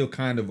 Like it's still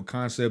kind of a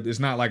concept. It's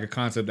not like a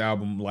concept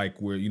album like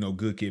where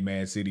Good Kid,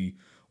 Mad City,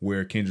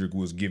 where Kendrick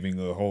was giving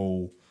a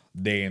whole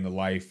day in the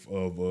life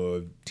of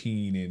a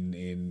teen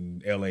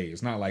in LA.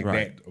 It's not like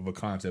that of a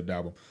concept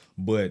album,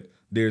 but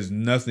there's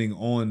nothing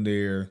on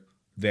there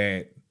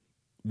that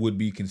would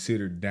be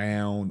considered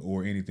down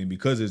or anything,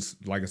 because it's,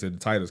 like I said, the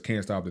title is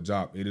Can't Stop the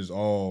Jop. It is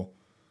all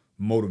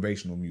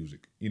motivational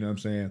music. You know what I'm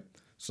saying?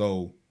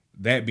 So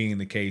that being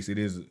the case, it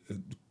is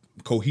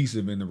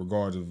cohesive in the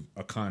regards of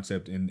a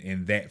concept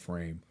in that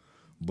frame.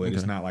 But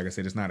It's not, like I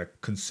said, it's not a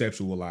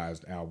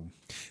conceptualized album.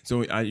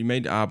 So you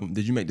made the album.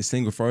 Did you make the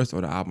single first or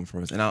the album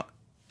first? And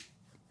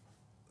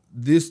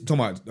talking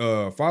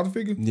about Father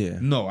Figure? Yeah.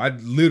 No, I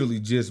literally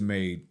just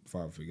made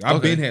Father Figure.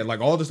 I've been had,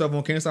 like, all the stuff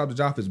on Can't Stop the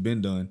Jop has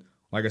been done.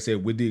 Like I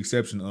said, with the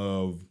exception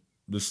of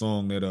the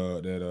song that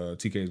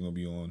TK is gonna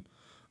be on.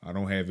 I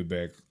don't have it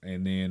back.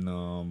 And then,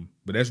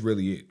 but that's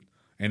really it.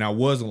 And I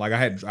wasn't like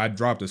I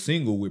dropped a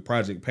single with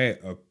Project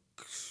Pat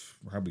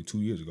probably 2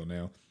 years ago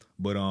now.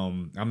 But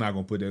I'm not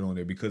gonna put that on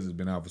there because it's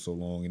been out for so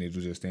long and it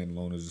was just standing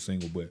alone as a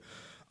single. But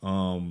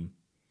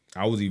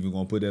I was even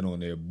gonna put that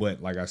on there.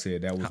 But like I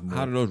said, that was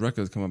how do those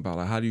records come about?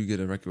 Like, how do you get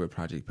a record with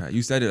Project Pat?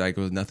 You said it like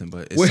it was nothing,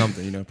 but it's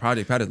something. You know,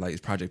 Project Pat is like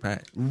it's Project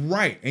Pat,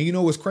 right? And you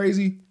know what's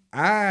crazy?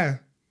 I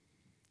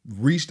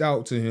reached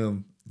out to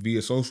him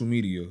via social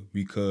media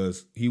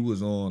because he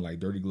was on like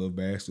Dirty Glove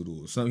Bastard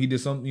or something. He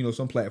did some, you know,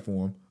 some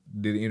platform,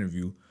 did an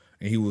interview,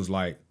 and he was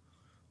like,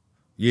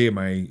 "Yeah,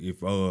 man, if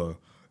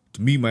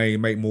to me, man, it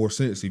make more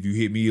sense if you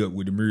hit me up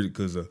with the music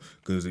because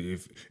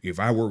if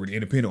I work with an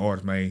independent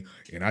artist, man,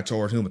 and I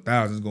charge him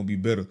 $1,000, it's gonna be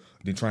better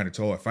than trying to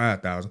charge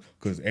 $5,000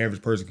 because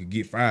average person could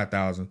get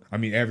 $5,000. I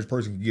mean, average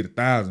person can get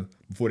 $1,000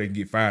 before they can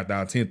get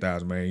 $5,000,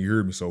 $10,000. Man, you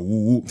heard me? So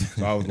woo woo.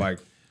 So I was like,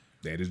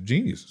 that is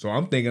genius. So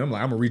I'm thinking, I'm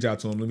gonna reach out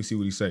to him. Let me see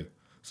what he say.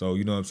 So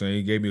you know what I'm saying?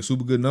 He gave me a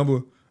super good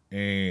number,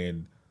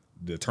 and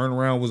the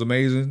turnaround was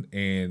amazing.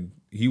 And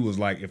he was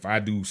like, if I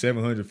do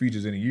 700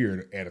 features in a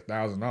year at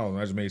 $1,000,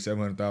 I just made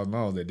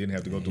 $700,000 that didn't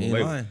have to go through a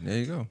label. There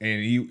you go.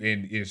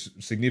 And it's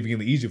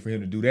significantly easier for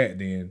him to do that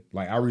than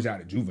like I reached out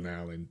to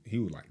Juvenile and he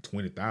was like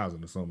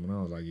 20,000 or something. And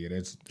I was like, yeah,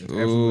 that's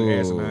absolutely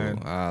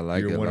asinine. I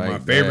like You're it. One like of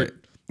my favorite.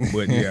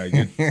 But yeah,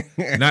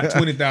 you're not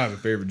 20,000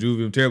 favorite.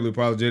 Juvie, I'm terribly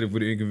apologetic for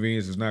the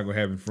inconvenience. It's not gonna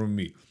happen from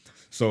me.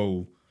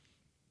 So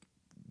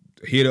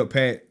hit up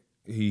Pat.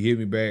 He hit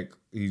me back.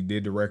 He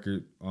did the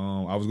record.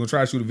 I was gonna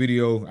try to shoot a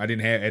video. I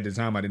didn't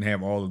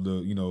have all of the,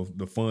 you know,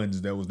 the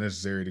funds that was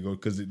necessary to go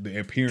because the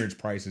appearance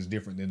price is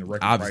different than the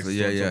record price. Obviously,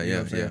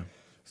 yeah.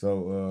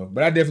 So,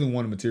 but I definitely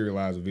want to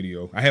materialize a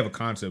video. I have a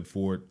concept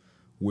for it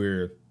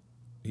where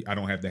I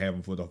don't have to have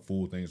him for the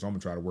full thing. So I'm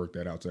gonna try to work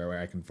that out so that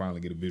way I can finally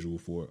get a visual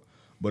for it.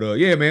 But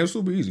yeah, man, it's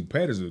super easy.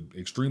 Pat is an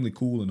extremely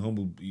cool and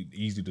humble,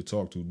 easy to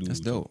talk to dude.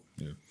 That's dope.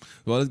 Yeah.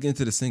 Well, let's get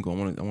into the single.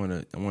 I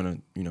wanna,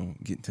 you know,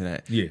 get into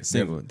that. Yeah,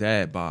 single.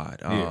 Dad Bod.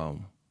 Yeah.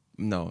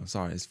 No,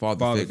 sorry, it's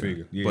father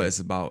figure. Yeah. But it's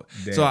about.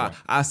 Dad so bod.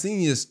 I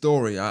seen your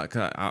story.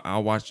 I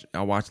watch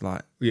a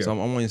lot. Yeah. So I'm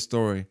on your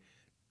story.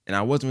 And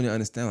I wasn't really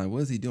understanding, like,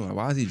 what is he doing?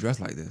 Why is he dressed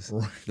like this?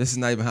 Right. This is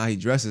not even how he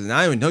dresses. And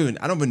I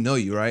don't even know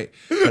you, right?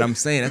 But I'm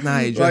saying that's not how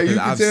he dresses.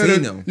 Like, I've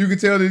seen him. You can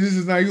tell that this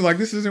is not you. Like,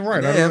 this isn't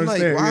right. Yeah, I don't I'm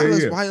understand.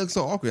 Like, why you look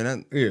so awkward?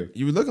 And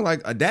you were looking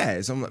like a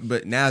dad. So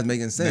but now it's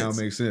making sense. Now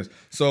it makes sense.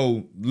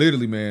 So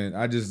literally, man,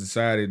 I just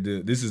decided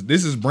this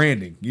is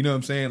branding. You know what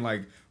I'm saying?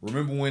 Like,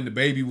 remember when the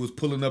baby was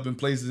pulling up in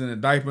places in a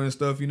diaper and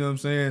stuff? You know what I'm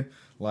saying?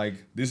 Like,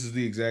 this is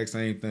the exact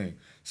same thing.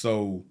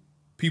 So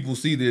people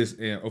see this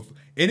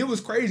and it was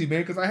crazy,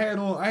 man, because I had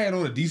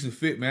on a decent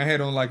fit, man. I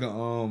had on like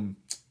a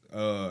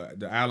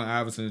the Allen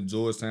Iverson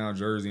Georgetown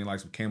jersey and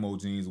like some camo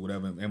jeans or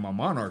whatever, and my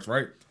Monarchs,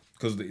 right?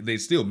 Because they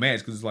still match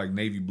because it's like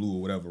navy blue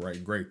or whatever,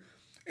 right? Gray.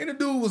 And the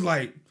dude was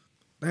like,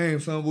 "Damn,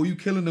 son, boy, you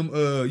killing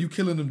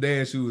them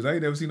dad shoes. I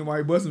ain't never seen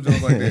nobody bust them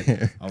just like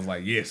that." I was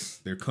like, "Yes,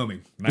 they're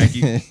coming.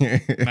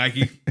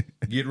 Nike,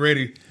 get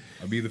ready.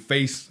 I'll be the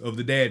face of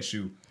the dad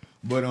shoe."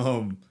 But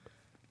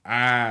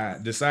I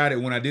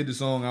decided when I did the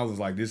song, I was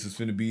like, this is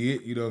finna be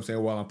it. You know what I'm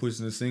saying? While I'm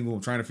pushing the single,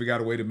 I'm trying to figure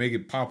out a way to make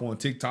it pop on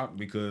TikTok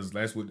because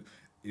that's what,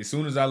 as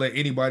soon as I let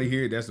anybody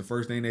hear it, that's the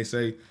first thing they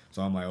say.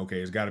 So I'm like, okay,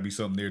 it's got to be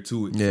something there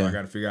to it. Yeah. So I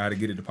got to figure out how to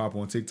get it to pop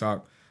on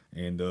TikTok.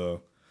 And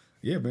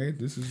yeah, man,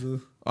 this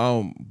is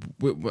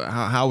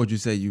how would you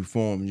say you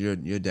formed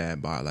your Dad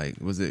Bod? Like,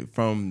 was it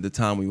from the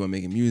time we were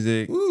making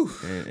music?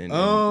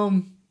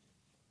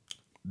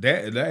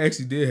 That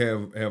actually did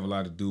have a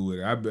lot to do with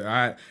it.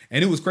 I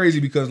and it was crazy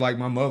because like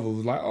my mother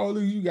was like, "Oh,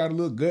 look, you got a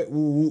little gut,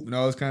 woo, woo," and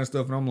all this kind of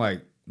stuff, and I'm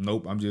like,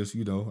 "Nope, I'm just,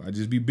 you know, I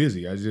just be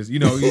busy. I just, you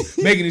know,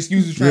 making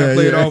excuses, trying to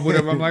play it off,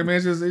 whatever." I'm like, man,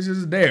 it's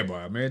just a dad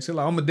bod, man. Chill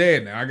out. I'm a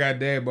dad now. I got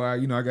dad bod.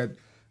 You know,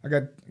 I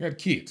got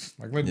kids.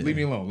 Like, leave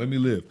me alone. Let me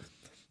live.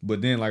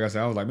 But then, like I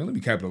said, I was like, man, let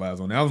me capitalize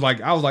on that. I was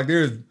like,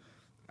 there's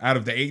out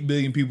of the 8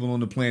 billion people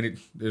on the planet,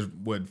 there's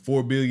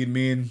 4 billion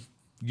men,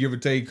 give or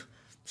take.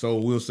 So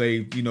we'll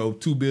say, you know,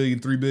 2 billion,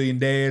 3 billion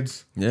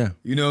dads. Yeah.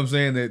 You know what I'm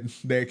saying?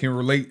 That can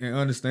relate and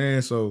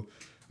understand. So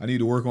I need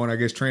to work on, I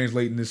guess,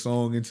 translating this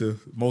song into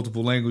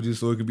multiple languages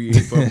so it can be a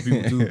hit for other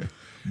people too.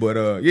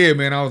 But yeah,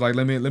 man, I was like,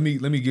 let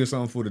me give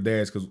something for the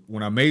dads, because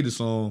when I made the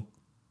song,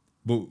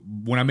 but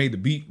when I made the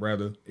beat,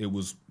 rather, it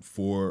was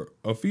for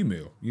a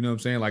female. You know what I'm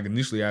saying? Like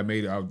initially I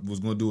was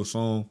gonna do a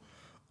song,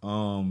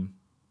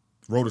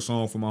 wrote a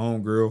song for my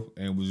homegirl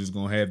and was just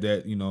gonna have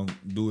that, you know,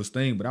 do its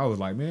thing. But I was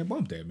like, man,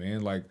 bump that,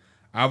 man. Like,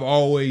 I've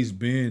always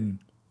been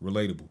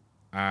relatable.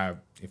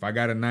 If I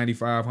got a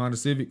 95 Honda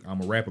Civic, I'm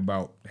going to rap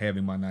about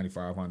having my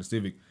 95 Honda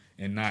Civic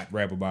and not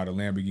rap about a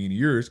Lamborghini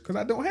Urus because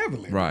I don't have a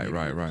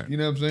Lamborghini. Right. You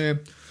know what I'm saying?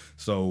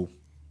 So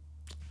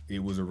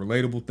it was a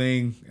relatable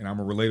thing, and I'm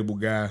a relatable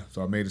guy,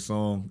 so I made a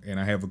song, and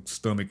I have a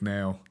stomach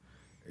now.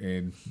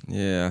 And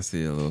yeah, I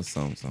see a little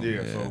something.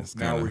 Yeah, so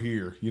now we're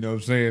here. You know what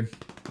I'm saying?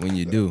 When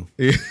you do.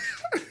 Yeah.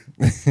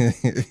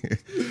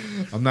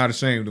 I'm not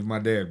ashamed of my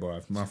dad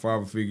bod. My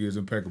father figure is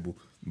impeccable.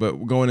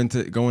 But going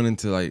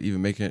into like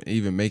even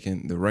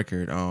making the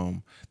record,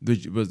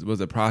 was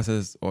the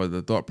process or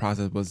the thought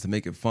process was to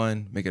make it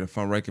fun, make it a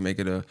fun record, make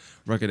it a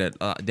record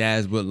that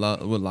dads would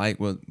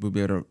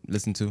be able to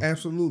listen to.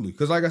 Absolutely,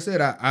 because like I said,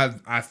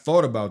 I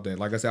thought about that.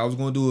 Like I said, I was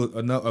going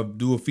to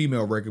do a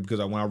female record because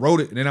when I wrote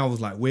it, and then I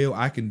was like, well,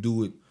 I can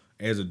do it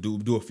as a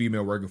dude, do a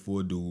female record for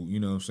a dude. You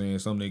know what I'm saying?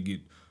 Something that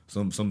get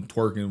some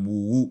twerking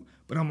woo whoop.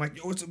 But I'm like,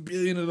 yo, it's a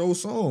billion of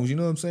those songs. You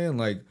know what I'm saying?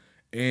 Like,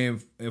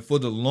 and for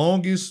the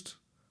longest,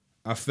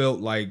 I felt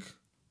like,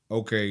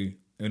 okay,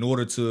 in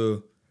order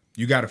to,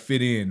 you got to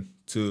fit in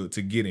to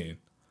get in.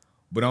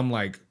 But I'm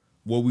like,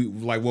 what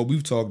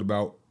we've talked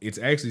about, it's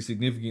actually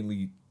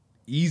significantly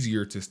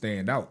easier to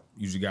stand out.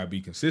 You just got to be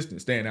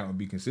consistent, stand out and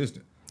be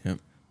consistent. Yep.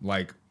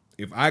 Like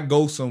if I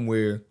go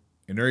somewhere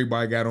and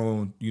everybody got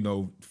on,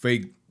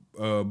 fake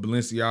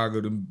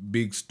Balenciaga, the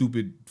big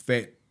stupid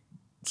fat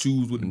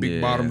shoes with the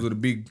big bottoms or the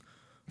big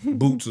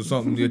boots or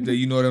something that they,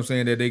 you know what I'm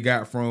saying, that they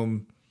got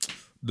from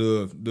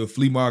the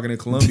flea market in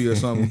Colombia or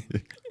something,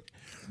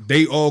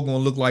 they all gonna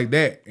look like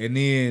that. And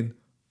then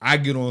I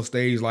get on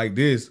stage like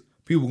this,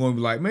 people gonna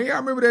be like, man,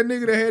 y'all remember that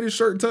nigga that had his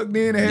shirt tucked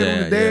in and had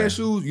on the dad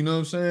shoes? You know what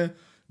I'm saying?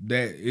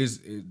 That is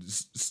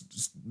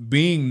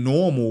being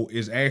normal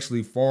is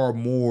actually far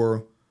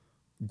more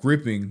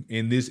gripping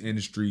in this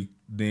industry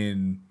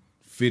than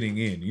fitting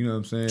in. You know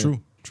what I'm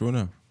saying? True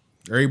enough.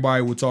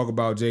 Everybody would talk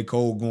about J.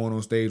 Cole going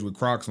on stage with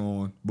Crocs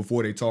on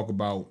before they talk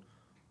about,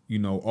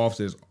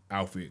 Offset's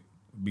outfit.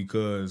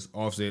 Because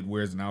Offset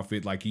wears an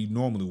outfit like he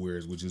normally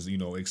wears, which is,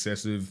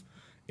 excessive,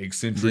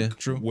 eccentric,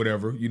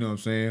 whatever, you know what I'm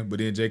saying? But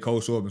then J.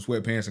 Cole show up in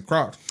sweatpants and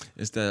Crocs.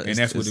 That's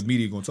what the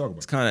media going to talk about.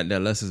 It's kind of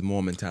that less is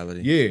more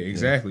mentality. Yeah,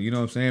 exactly. Yeah. You know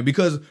what I'm saying?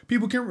 Because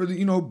people can't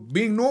really,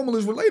 being normal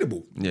is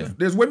relatable. Yeah.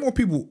 There's way more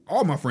people,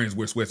 all my friends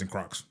wear sweats and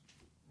Crocs.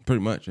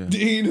 Pretty much, yeah.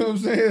 You know what I'm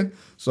saying?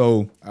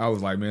 So I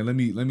was like, man, let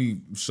me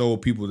show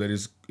people that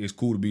it's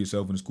cool to be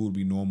yourself and it's cool to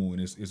be normal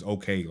and it's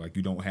okay. Like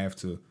you don't have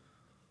to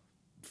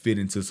fit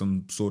into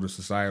some sort of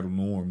societal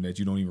norm that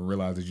you don't even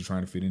realize that you're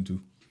trying to fit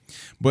into.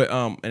 But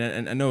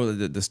and I know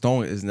that the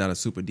song is not a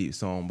super deep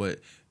song, but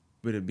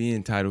it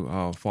being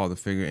titled Father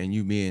Figure and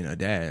you being a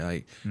dad,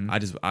 like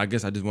I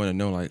guess I just want to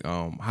know like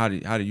how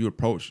do you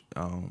approach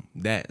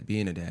that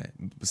being a dad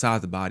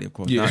besides the body, of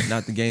course,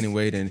 not the gaining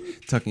weight and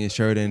tucking your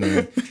shirt in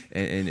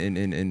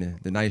and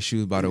the nice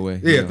shoes, by the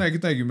way. Yeah,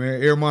 thank you,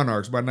 man. Air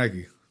Monarchs by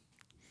Nike.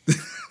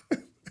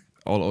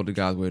 All the older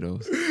guys wear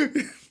those.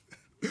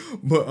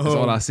 But that's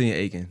all I see in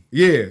Aiken.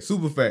 Yeah,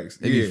 super facts.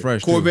 They be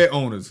fresh Corvette too.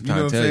 Owners. You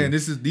know what I'm saying?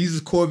 These is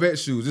Corvette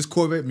shoes. This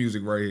Corvette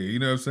music right here. You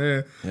know what I'm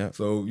saying? Yep.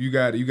 So you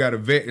got a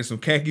vet in some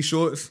khaki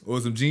shorts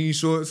or some jean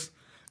shorts,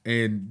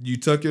 and you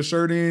tuck your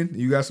shirt in.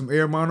 You got some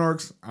Air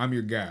Monarchs. I'm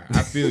your guy.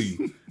 I feel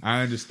you.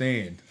 I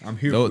understand. I'm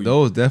here for you.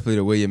 Those definitely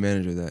the way your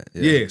manager that.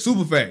 Yeah,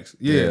 super facts.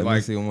 Yeah, let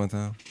me see one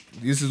time.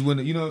 This is when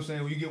you know what I'm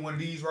saying. When you get one of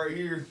these right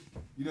here,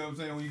 you know what I'm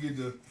saying. When you get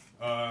the,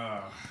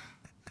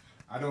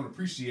 I don't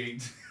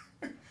appreciate.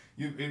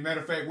 Matter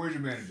of fact, where's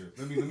your manager?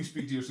 Let me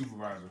speak to your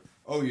supervisor.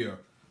 Oh yeah,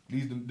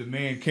 these the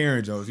man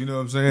Karen Joes. You know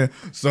what I'm saying?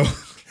 So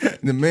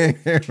the man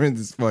Karen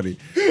is funny.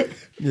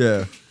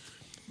 Yeah,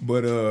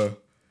 but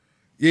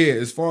yeah.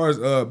 As far as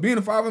being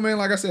a father, man,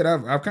 like I said,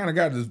 I've kind of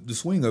got the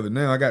swing of it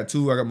now. I got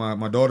two. I got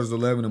my daughter's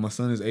 11 and my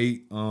son is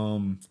 8.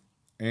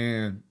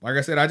 And like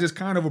I said, I just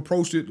kind of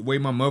approached it the way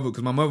my mother,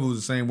 because my mother was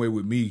the same way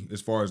with me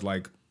as far as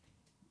like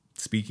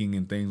speaking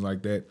and things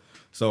like that.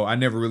 So I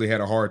never really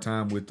had a hard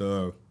time with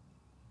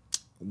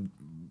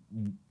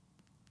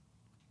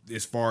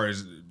as far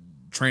as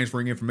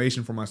transferring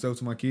information from myself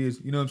to my kids,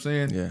 you know what I'm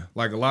saying? Yeah.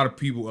 Like a lot of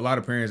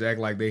parents act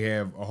like they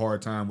have a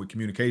hard time with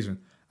communication.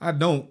 I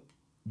don't,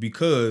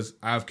 because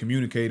I've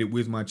communicated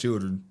with my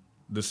children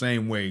the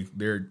same way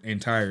their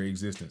entire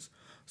existence.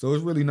 So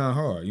it's really not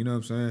hard, you know what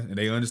I'm saying? And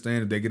they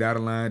understand if they get out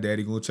of line,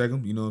 daddy gonna check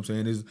them, you know what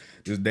I'm saying?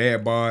 This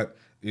dad bod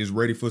is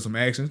ready for some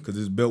action because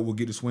his belt will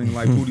get to swing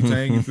like Pootie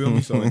Tang, you feel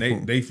me? So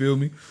and they feel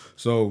me.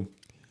 So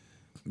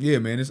yeah,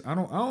 man, I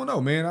don't know,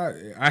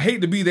 man. I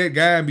hate to be that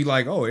guy and be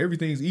like, oh,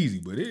 everything's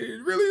easy, but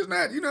it really is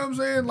not. You know what I'm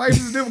saying? Life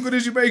is as difficult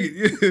as you make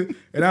it,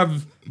 and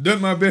I've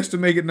done my best to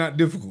make it not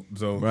difficult.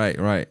 So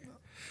right.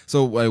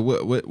 So like,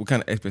 what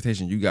kind of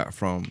expectation you got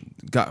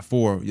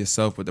for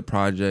yourself with the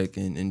project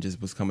and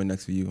just what's coming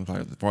next for you as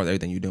far as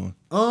everything you're doing?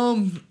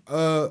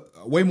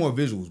 Way more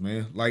visuals,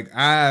 man. Like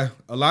a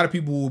lot of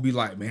people will be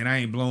like, man, I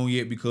ain't blown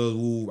yet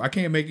because I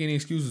can't make any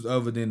excuses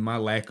other than my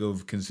lack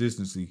of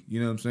consistency.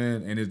 You know what I'm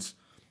saying? And it's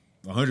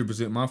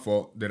 100% my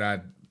fault that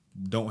I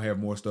don't have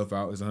more stuff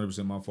out. It's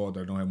 100% my fault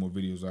that I don't have more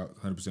videos out.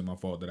 100% my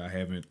fault that I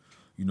haven't,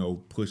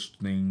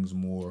 pushed things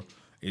more.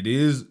 It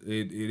is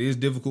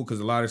difficult because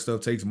a lot of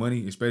stuff takes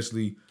money,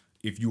 especially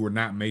if you are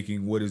not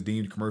making what is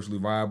deemed commercially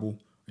viable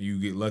and you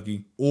get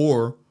lucky,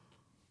 or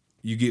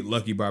you get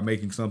lucky by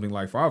making something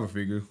like Father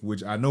Figure,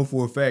 which I know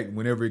for a fact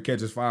whenever it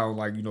catches fire,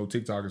 like,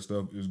 TikTok and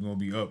stuff, is going to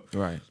be up.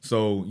 Right.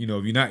 So,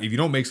 if you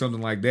don't make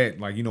something like that,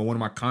 like, one of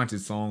my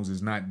conscious songs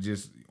is not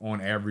just on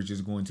average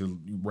is going to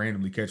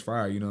randomly catch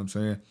fire, you know what I'm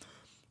saying?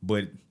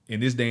 But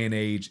in this day and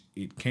age,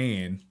 it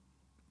can,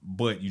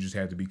 but you just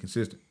have to be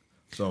consistent.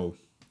 So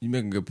you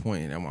make a good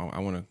point, and I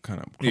want to kind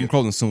of. I'm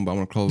closing soon, but I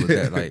want to close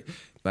with that.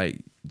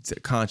 like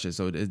conscious.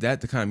 So is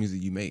that the kind of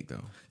music you make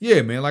though?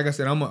 Yeah, man. Like I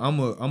said, I'm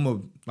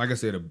a like I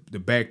said, the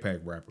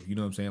backpack rapper. You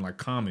know what I'm saying? Like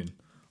Common,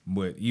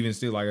 but even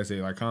still, like I said,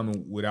 like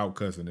Common without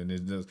cussing. And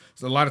it's just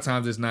so a lot of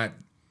times it's not.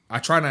 I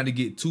try not to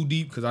get too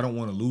deep because I don't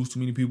want to lose too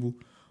many people.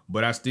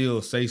 But I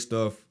still say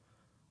stuff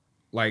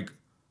like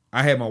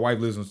I had my wife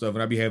listen to stuff,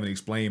 and I be having to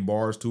explain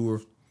bars to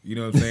her. You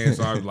know what I'm saying?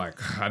 So I was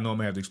like, I know I'm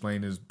gonna have to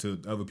explain this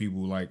to other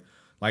people. Like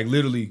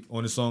literally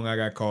on the song I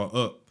got called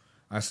Up.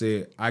 I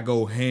said, I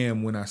go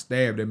ham when I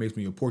stab, that makes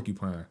me a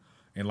porcupine.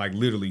 And like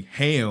literally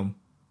ham,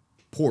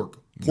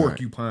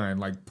 porcupine,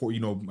 right. Like, you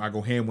know, I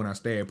go ham when I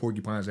stab,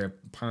 porcupines have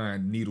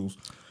pine needles.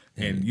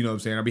 And you know what I'm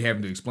saying? I be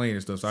having to explain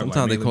and stuff. So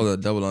sometimes they call it a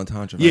double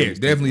entendre. Right? Yeah,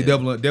 definitely a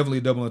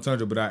double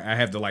entendre, but I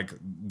have to like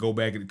go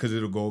back because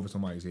it'll go over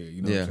somebody's head.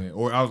 You know what I'm saying?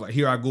 Or I was like,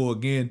 here I go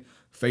again,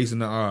 facing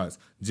the odds,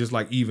 just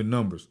like even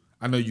numbers.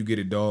 I know you get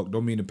it, dog.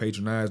 Don't mean to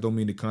patronize, don't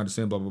mean to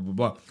condescend, blah, blah, blah,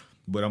 blah.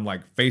 But I'm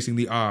like facing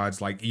the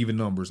odds, like even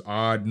numbers,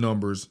 odd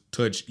numbers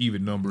touch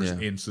even numbers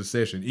in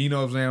succession. You know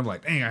what I'm saying? I'm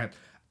like, dang,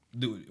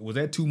 was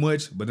that too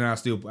much? But then I'm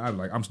still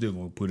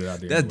gonna put it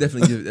out there.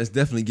 That's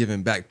definitely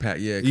giving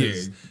backpack,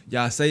 because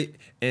y'all say,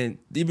 and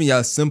even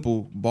y'all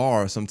simple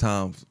bars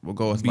sometimes will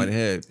go in somebody's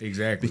head,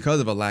 exactly,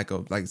 because of a lack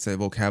of, like I said,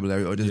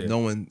 vocabulary or just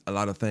knowing a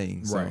lot of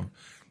things. Right. So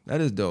that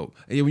is dope.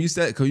 And when you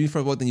said, because you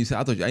first walked in, you said,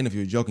 I didn't know if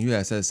you were joking. You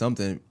had said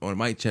something on a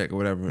mic check or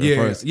whatever. Yeah,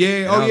 first.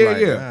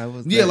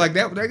 Yeah. Like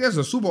that's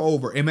a super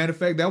over. And matter of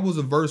fact, that was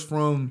a verse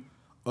from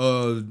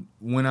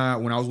when I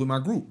was with my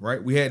group.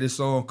 Right, we had this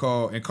song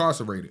called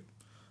 "Incarcerated,"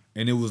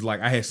 and it was like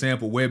I had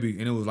sampled Webby,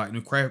 and it was like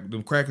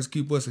them crackers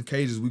keep us in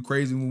cages. We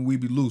crazy when we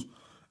be loose,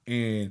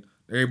 and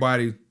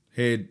everybody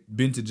had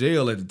been to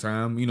jail at the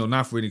time. You know,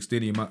 not for an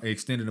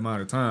extended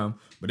amount of time,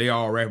 but they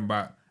all rapping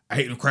about I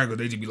hate them crackers.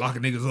 They just be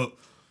locking niggas up.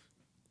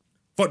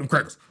 Fuck them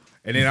crackers.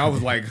 And then I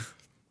was like,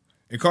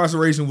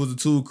 incarceration was a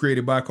tool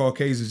created by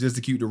Caucasians just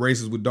to keep the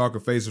racists with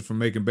darker faces from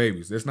making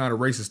babies. That's not a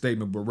racist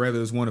statement, but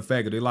rather it's one of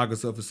fact. If they lock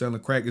us up for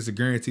selling crack, it's a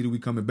guarantee that we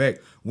coming back.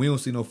 We don't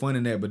see no fun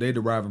in that, but they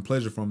deriving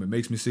pleasure from it.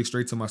 Makes me sick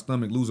straight to my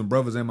stomach, losing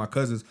brothers and my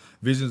cousins.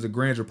 Visions of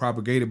grandeur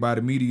propagated by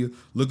the media.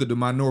 Look at the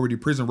minority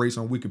prison rates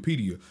on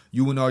Wikipedia.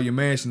 You and all your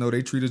mans,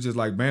 they treat us just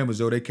like Bamas,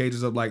 yo. They cage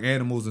us up like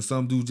animals, and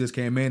some dudes just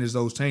can't manage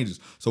those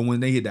changes. So when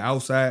they hit the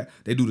outside,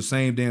 they do the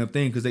same damn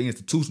thing because they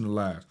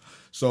institutionalized.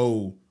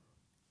 So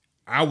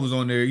I was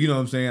on there, you know what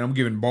I'm saying? I'm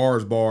giving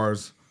bars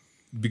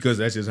because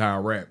that's just how I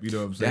rap, you know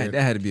what I'm saying?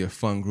 That had to be a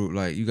fun group.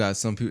 Like, you got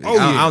some people,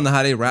 I don't know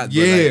how they rap.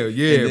 Yeah, and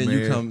then man.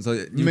 you come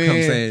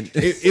saying.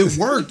 it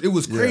worked. It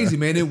was crazy,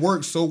 man. It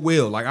worked so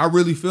well. Like, I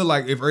really feel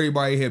like if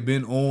everybody had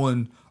been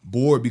on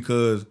board,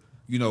 because,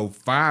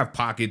 5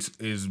 pockets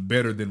is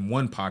better than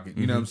 1 pocket,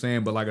 you know what I'm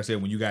saying? But like I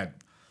said, when you got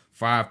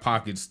 5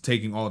 pockets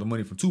taking all the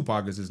money from 2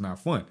 pockets, it's not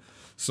fun.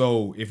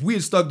 So if we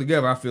had stuck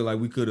together, I feel like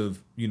we could have,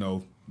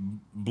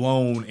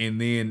 blown,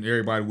 and then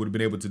everybody would have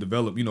been able to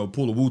develop,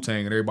 pull a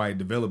Wu-Tang, and everybody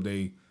developed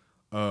their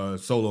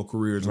solo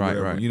careers or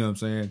whatever. Right. You know what I'm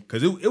saying?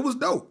 Because it was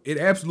dope. It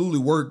absolutely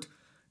worked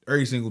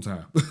every single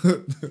time.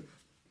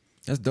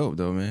 That's dope,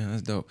 though, man.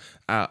 That's dope.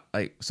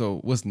 So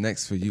what's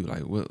next for you?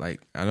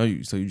 I know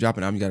you. So you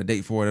dropping album? You got a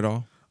date for it at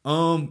all?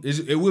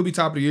 It will be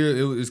top of the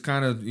year. It's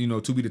kind of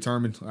to be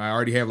determined. I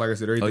already have, like I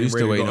said, everything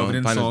ready to go. Other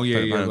than the song,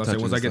 Like I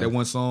said, once I get that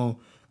one song,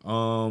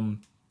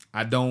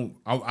 I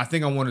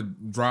think I want to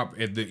drop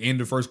at the end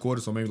of first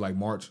quarter, so maybe like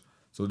March.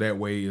 So that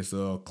way it's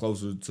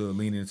closer to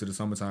leaning into the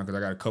summertime, because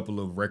I got a couple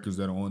of records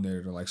that are on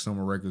there that are like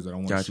summer records that I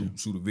want to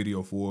shoot a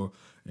video for,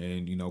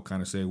 and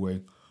kind of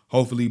segue.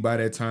 Hopefully by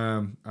that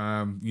time,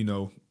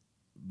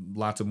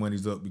 lots of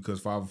money's up,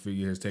 because Father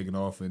Figure has taken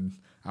off, and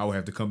I will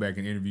have to come back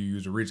and interview you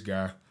as a rich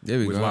guy. There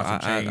we go.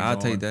 I'll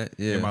take that.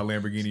 Yeah. In my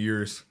Lamborghini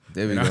Urus.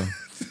 There we go.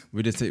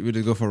 We just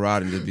go for a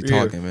ride and just be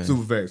talking, man.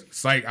 Super facts.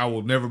 Psych, I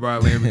will never buy a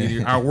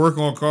Lamborghini. I work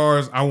on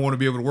cars. I want to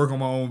be able to work on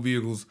my own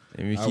vehicles.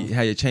 And you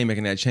how your chain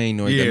making that chain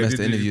noise that messed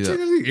the interview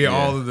up.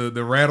 All of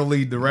the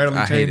rattly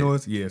chain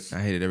noise. Yes.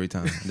 I hate it every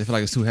time. They feel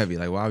like it's too heavy.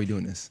 Like, why are we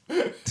doing this?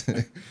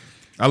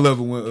 I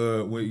love it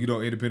when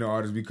independent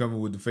artists be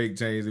coming with the fake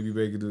chains and be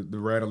making the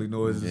rattly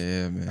noises.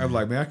 Yeah, man. I'm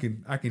like,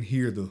 man, I can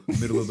hear the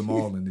middle of the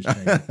mall in this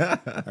chain.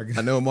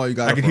 I know what mall you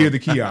got. I can hear the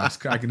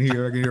kiosk. I can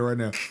hear right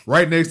now.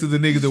 Right next to the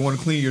niggas that want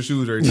to clean your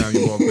shoes every time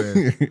you walk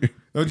past.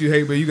 Don't you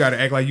hate, man? You got to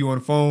act like you on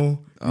the phone.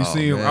 You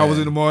see him. Man. I was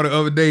in the mall the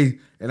other day,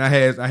 and I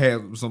had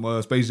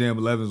some Space Jam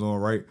 11s on,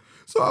 right?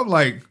 So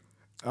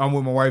I'm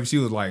with my wife. She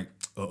was like,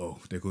 uh-oh,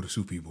 there go the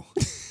shoe people.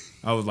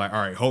 I was like, all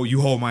right,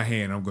 hold my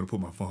hand. I'm going to put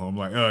my phone. I'm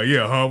like,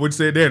 yeah, what you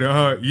said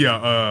that?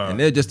 Yeah, And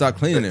they'll just start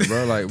cleaning it,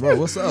 bro. Like, bro,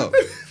 what's up?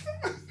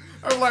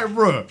 I'm like,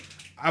 bro,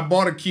 I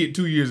bought a kit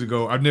 2 years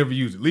ago. I've never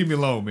used it. Leave me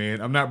alone,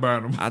 man. I'm not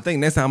buying them. I think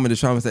next time I'm going to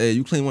try and say, hey,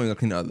 you clean one, you're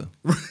going to clean the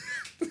other.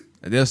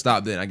 And they'll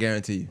stop then, I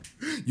guarantee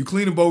you. You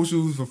clean the boat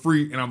shoes for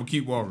free, and I'm going to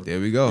keep walking. There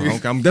we go. I'm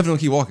definitely going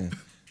to keep walking.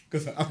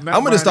 I'm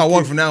going to start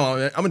walking from now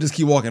on. I'm going to just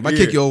keep walking. If I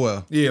kick you, oh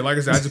well. Yeah, like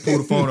I said, I just pulled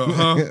the phone up.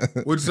 Huh?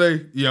 What'd you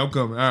say? Yeah, I'm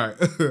coming. All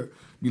right.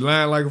 Be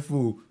lying like a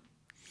fool.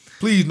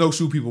 Please, no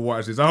shoe people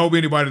watch this. I hope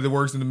anybody that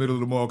works in the middle of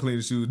the mall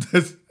cleaning shoes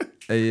does.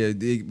 Hey,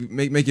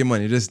 make your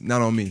money, just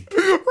not on me.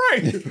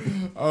 Right.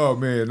 Oh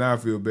man, now I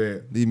feel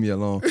bad. Leave me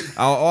alone.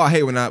 I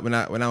hate when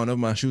whenever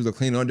my shoes are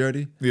clean or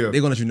dirty. Yeah, they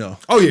gonna let you know.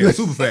 Oh yeah,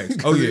 super facts.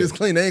 Oh yeah, it's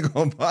clean. They ain't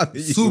gonna bother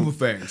you. Super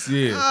facts.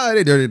 Yeah. Ah,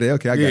 they dirty.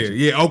 Okay, I got you.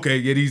 Yeah. Okay.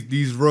 Yeah.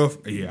 These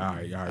rough. Yeah. All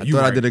right. I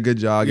thought I did a good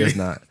job. I guess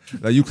not.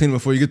 Like you clean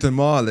before you get to the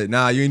mall. Like,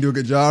 nah, you ain't do a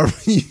good job.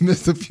 You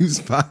missed a few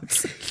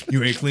spots.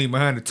 You ain't clean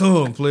behind the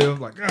tongue, player.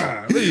 Like,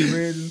 God, leave,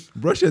 man. Just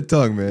brush your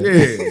tongue, man.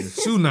 Yeah.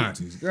 Shoe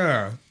Nazis.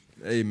 God.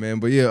 Hey, man.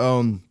 But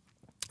yeah,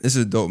 this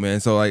is dope, man.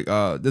 So like,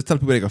 just tell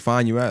people they can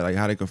find you at, like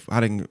how they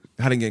can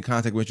get in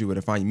contact with you, where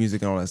to find your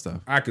music and all that stuff.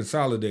 I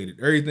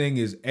consolidated. Everything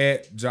is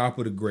at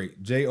Joppa the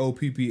Great,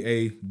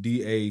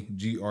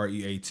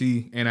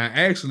 JOPPADAGREAT, and I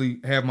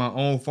actually have my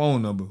own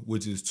phone number,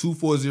 which is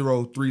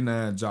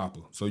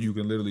 240-39-Joppa. So you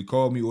can literally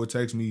call me or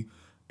text me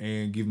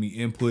and give me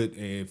input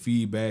and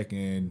feedback.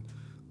 And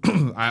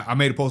I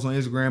made a post on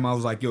Instagram. I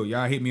was like, yo,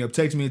 y'all hit me up,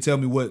 text me and tell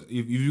me what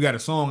if you got a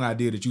song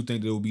idea that you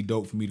think that would be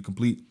dope for me to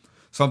complete,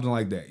 something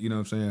like that. You know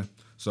what I'm saying?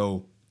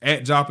 So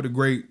at Joppa the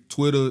Great,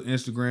 Twitter,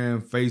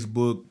 Instagram,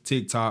 Facebook,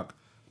 TikTok,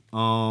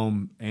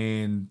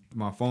 and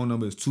my phone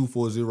number is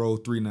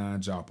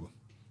 240-39-Joppa.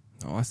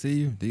 Oh, I see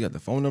you. You got the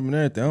phone number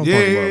and everything.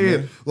 Yeah.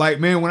 Man.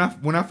 Like, man,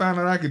 when I found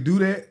out I could do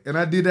that and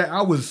I did that,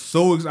 I was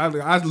so excited.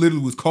 I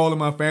literally was calling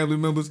my family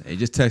members. Hey,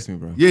 just text me,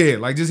 bro. Yeah,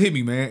 like just hit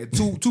me, man.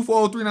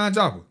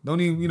 240-39-Joppa. Don't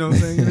even, you know what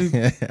I'm saying?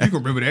 You can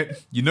remember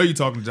that. You know you're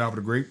talking to Joppa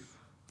the Great.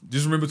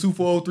 Just remember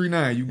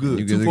 240-39. You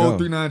good.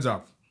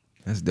 240-39-Joppa.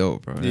 That's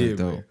dope, bro. That's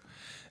dope. Man.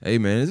 Hey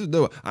man, this is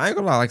dope. I ain't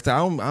gonna lie, like I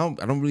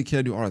don't really care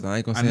to do artists. I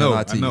ain't gonna say a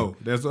lot to you. I know.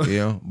 That's you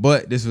know,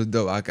 but this was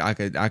dope. I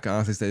can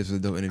honestly say this was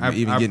a dope interview.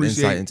 Even getting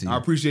insight into you. I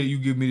appreciate you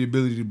giving me the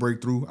ability to break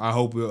through. I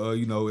hope it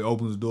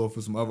opens the door for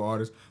some other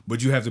artists.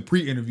 But you have to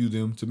pre-interview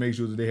them to make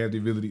sure that they have the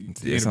ability.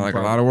 To it sounds like a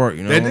lot of work,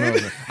 you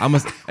know. I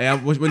must. Hey,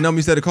 what number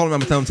you said to call me? I'm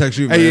gonna tell them text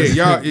you. Man. Hey,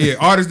 y'all,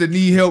 artists that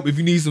need help. If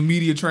you need some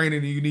media training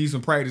and you need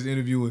some practice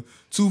interviewing,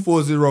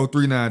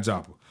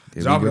 240-39-Joppa.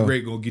 Joppa the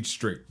Great gonna get you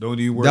straight. Don't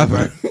even worry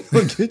about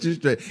it. Get you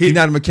straight. He's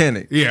not a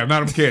mechanic. Yeah, I'm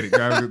not a mechanic.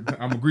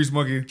 I'm a grease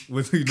monkey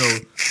with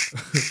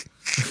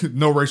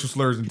no racial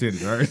slurs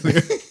intended. All right.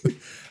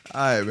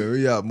 All right, man.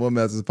 We out. More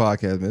Masters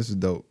podcast, man. This is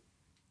dope.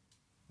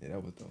 Yeah,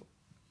 that was dope.